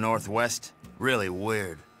up to the northwest. Really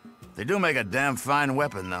weird. They do make a damn fine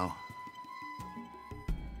weapon, though.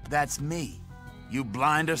 That's me. You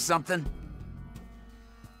blind or something?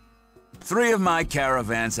 3 of my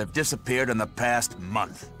caravans have disappeared in the past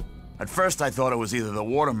month. At first I thought it was either the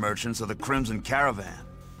water merchants or the Crimson Caravan.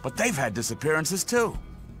 But they've had disappearances too.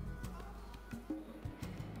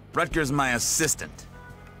 Rutger's my assistant.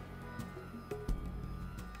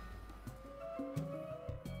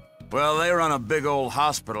 Well, they run a big old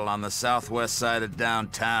hospital on the southwest side of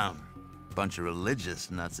downtown. Bunch of religious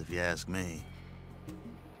nuts, if you ask me.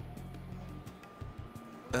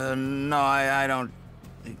 No, I don't...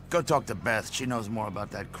 Go talk to Beth. She knows more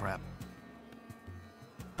about that crap.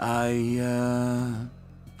 I,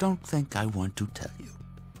 don't think I want to tell you.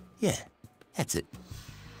 Yeah, that's it.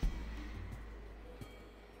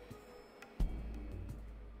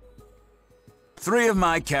 Three of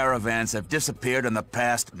my caravans have disappeared in the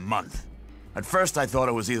past month. At first I thought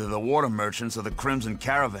it was either the water merchants or the Crimson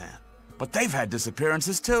Caravan. But they've had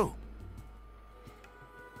disappearances too.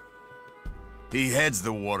 He heads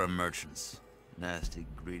the water merchants. Nasty,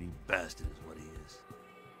 greedy bastard is what he is.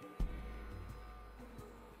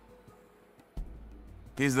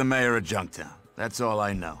 He's the mayor of Junktown. That's all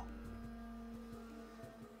I know.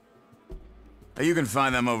 You can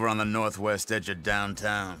find them over on the northwest edge of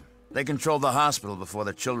downtown. They controlled the hospital before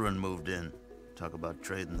the children moved in. Talk about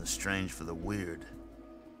trading the strange for the weird.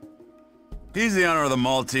 He's the owner of the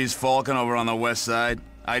Maltese Falcon over on the west side.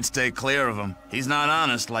 I'd stay clear of him. He's not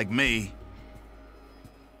honest like me.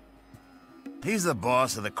 He's the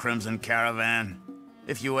boss of the Crimson Caravan.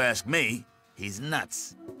 If you ask me, he's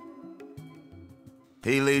nuts.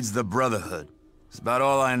 He leads the Brotherhood. It's about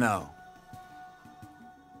all I know.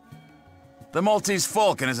 The Maltese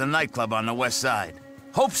Falcon is a nightclub on the west side.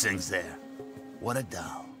 Hope sings there. What a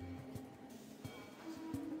doll.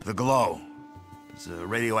 The Glow. It's a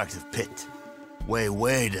radioactive pit. Way,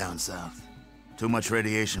 way down south. Too much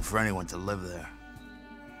radiation for anyone to live there.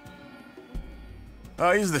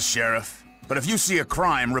 Oh, he's the sheriff. But if you see a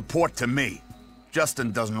crime, report to me.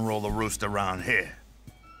 Justin doesn't roll the roost around here.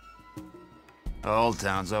 Old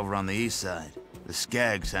Town's over on the east side. The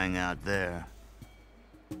Skags hang out there.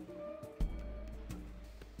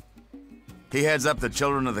 He heads up the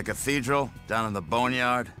Children of the Cathedral, down in the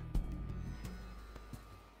Boneyard.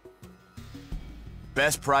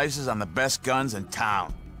 Best prices on the best guns in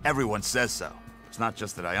town. Everyone says so. It's not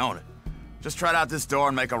just that I own it. Just tread out this door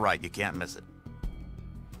and make a right. You can't miss it.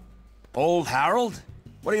 Old Harold?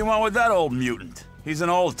 What do you want with that old mutant? He's in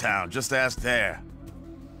Old Town. Just ask there.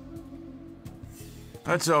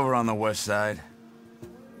 That's over on the west side.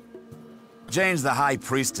 Jane's the High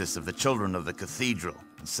Priestess of the Children of the Cathedral.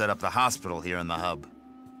 Set up the hospital here in the hub.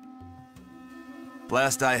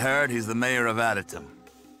 Last I heard, he's the mayor of Aditum.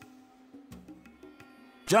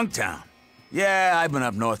 Junktown. Yeah, I've been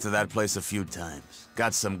up north to that place a few times.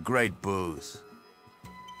 Got some great booze.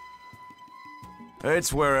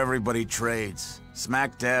 It's where everybody trades.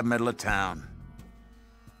 Smack dab middle of town.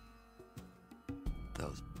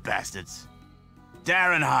 Those bastards.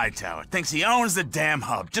 Darren Hightower thinks he owns the damn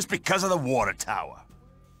hub just because of the water tower.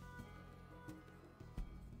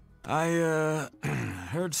 I,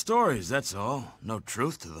 heard stories, that's all. No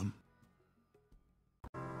truth to them.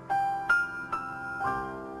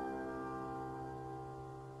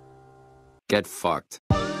 Get fucked.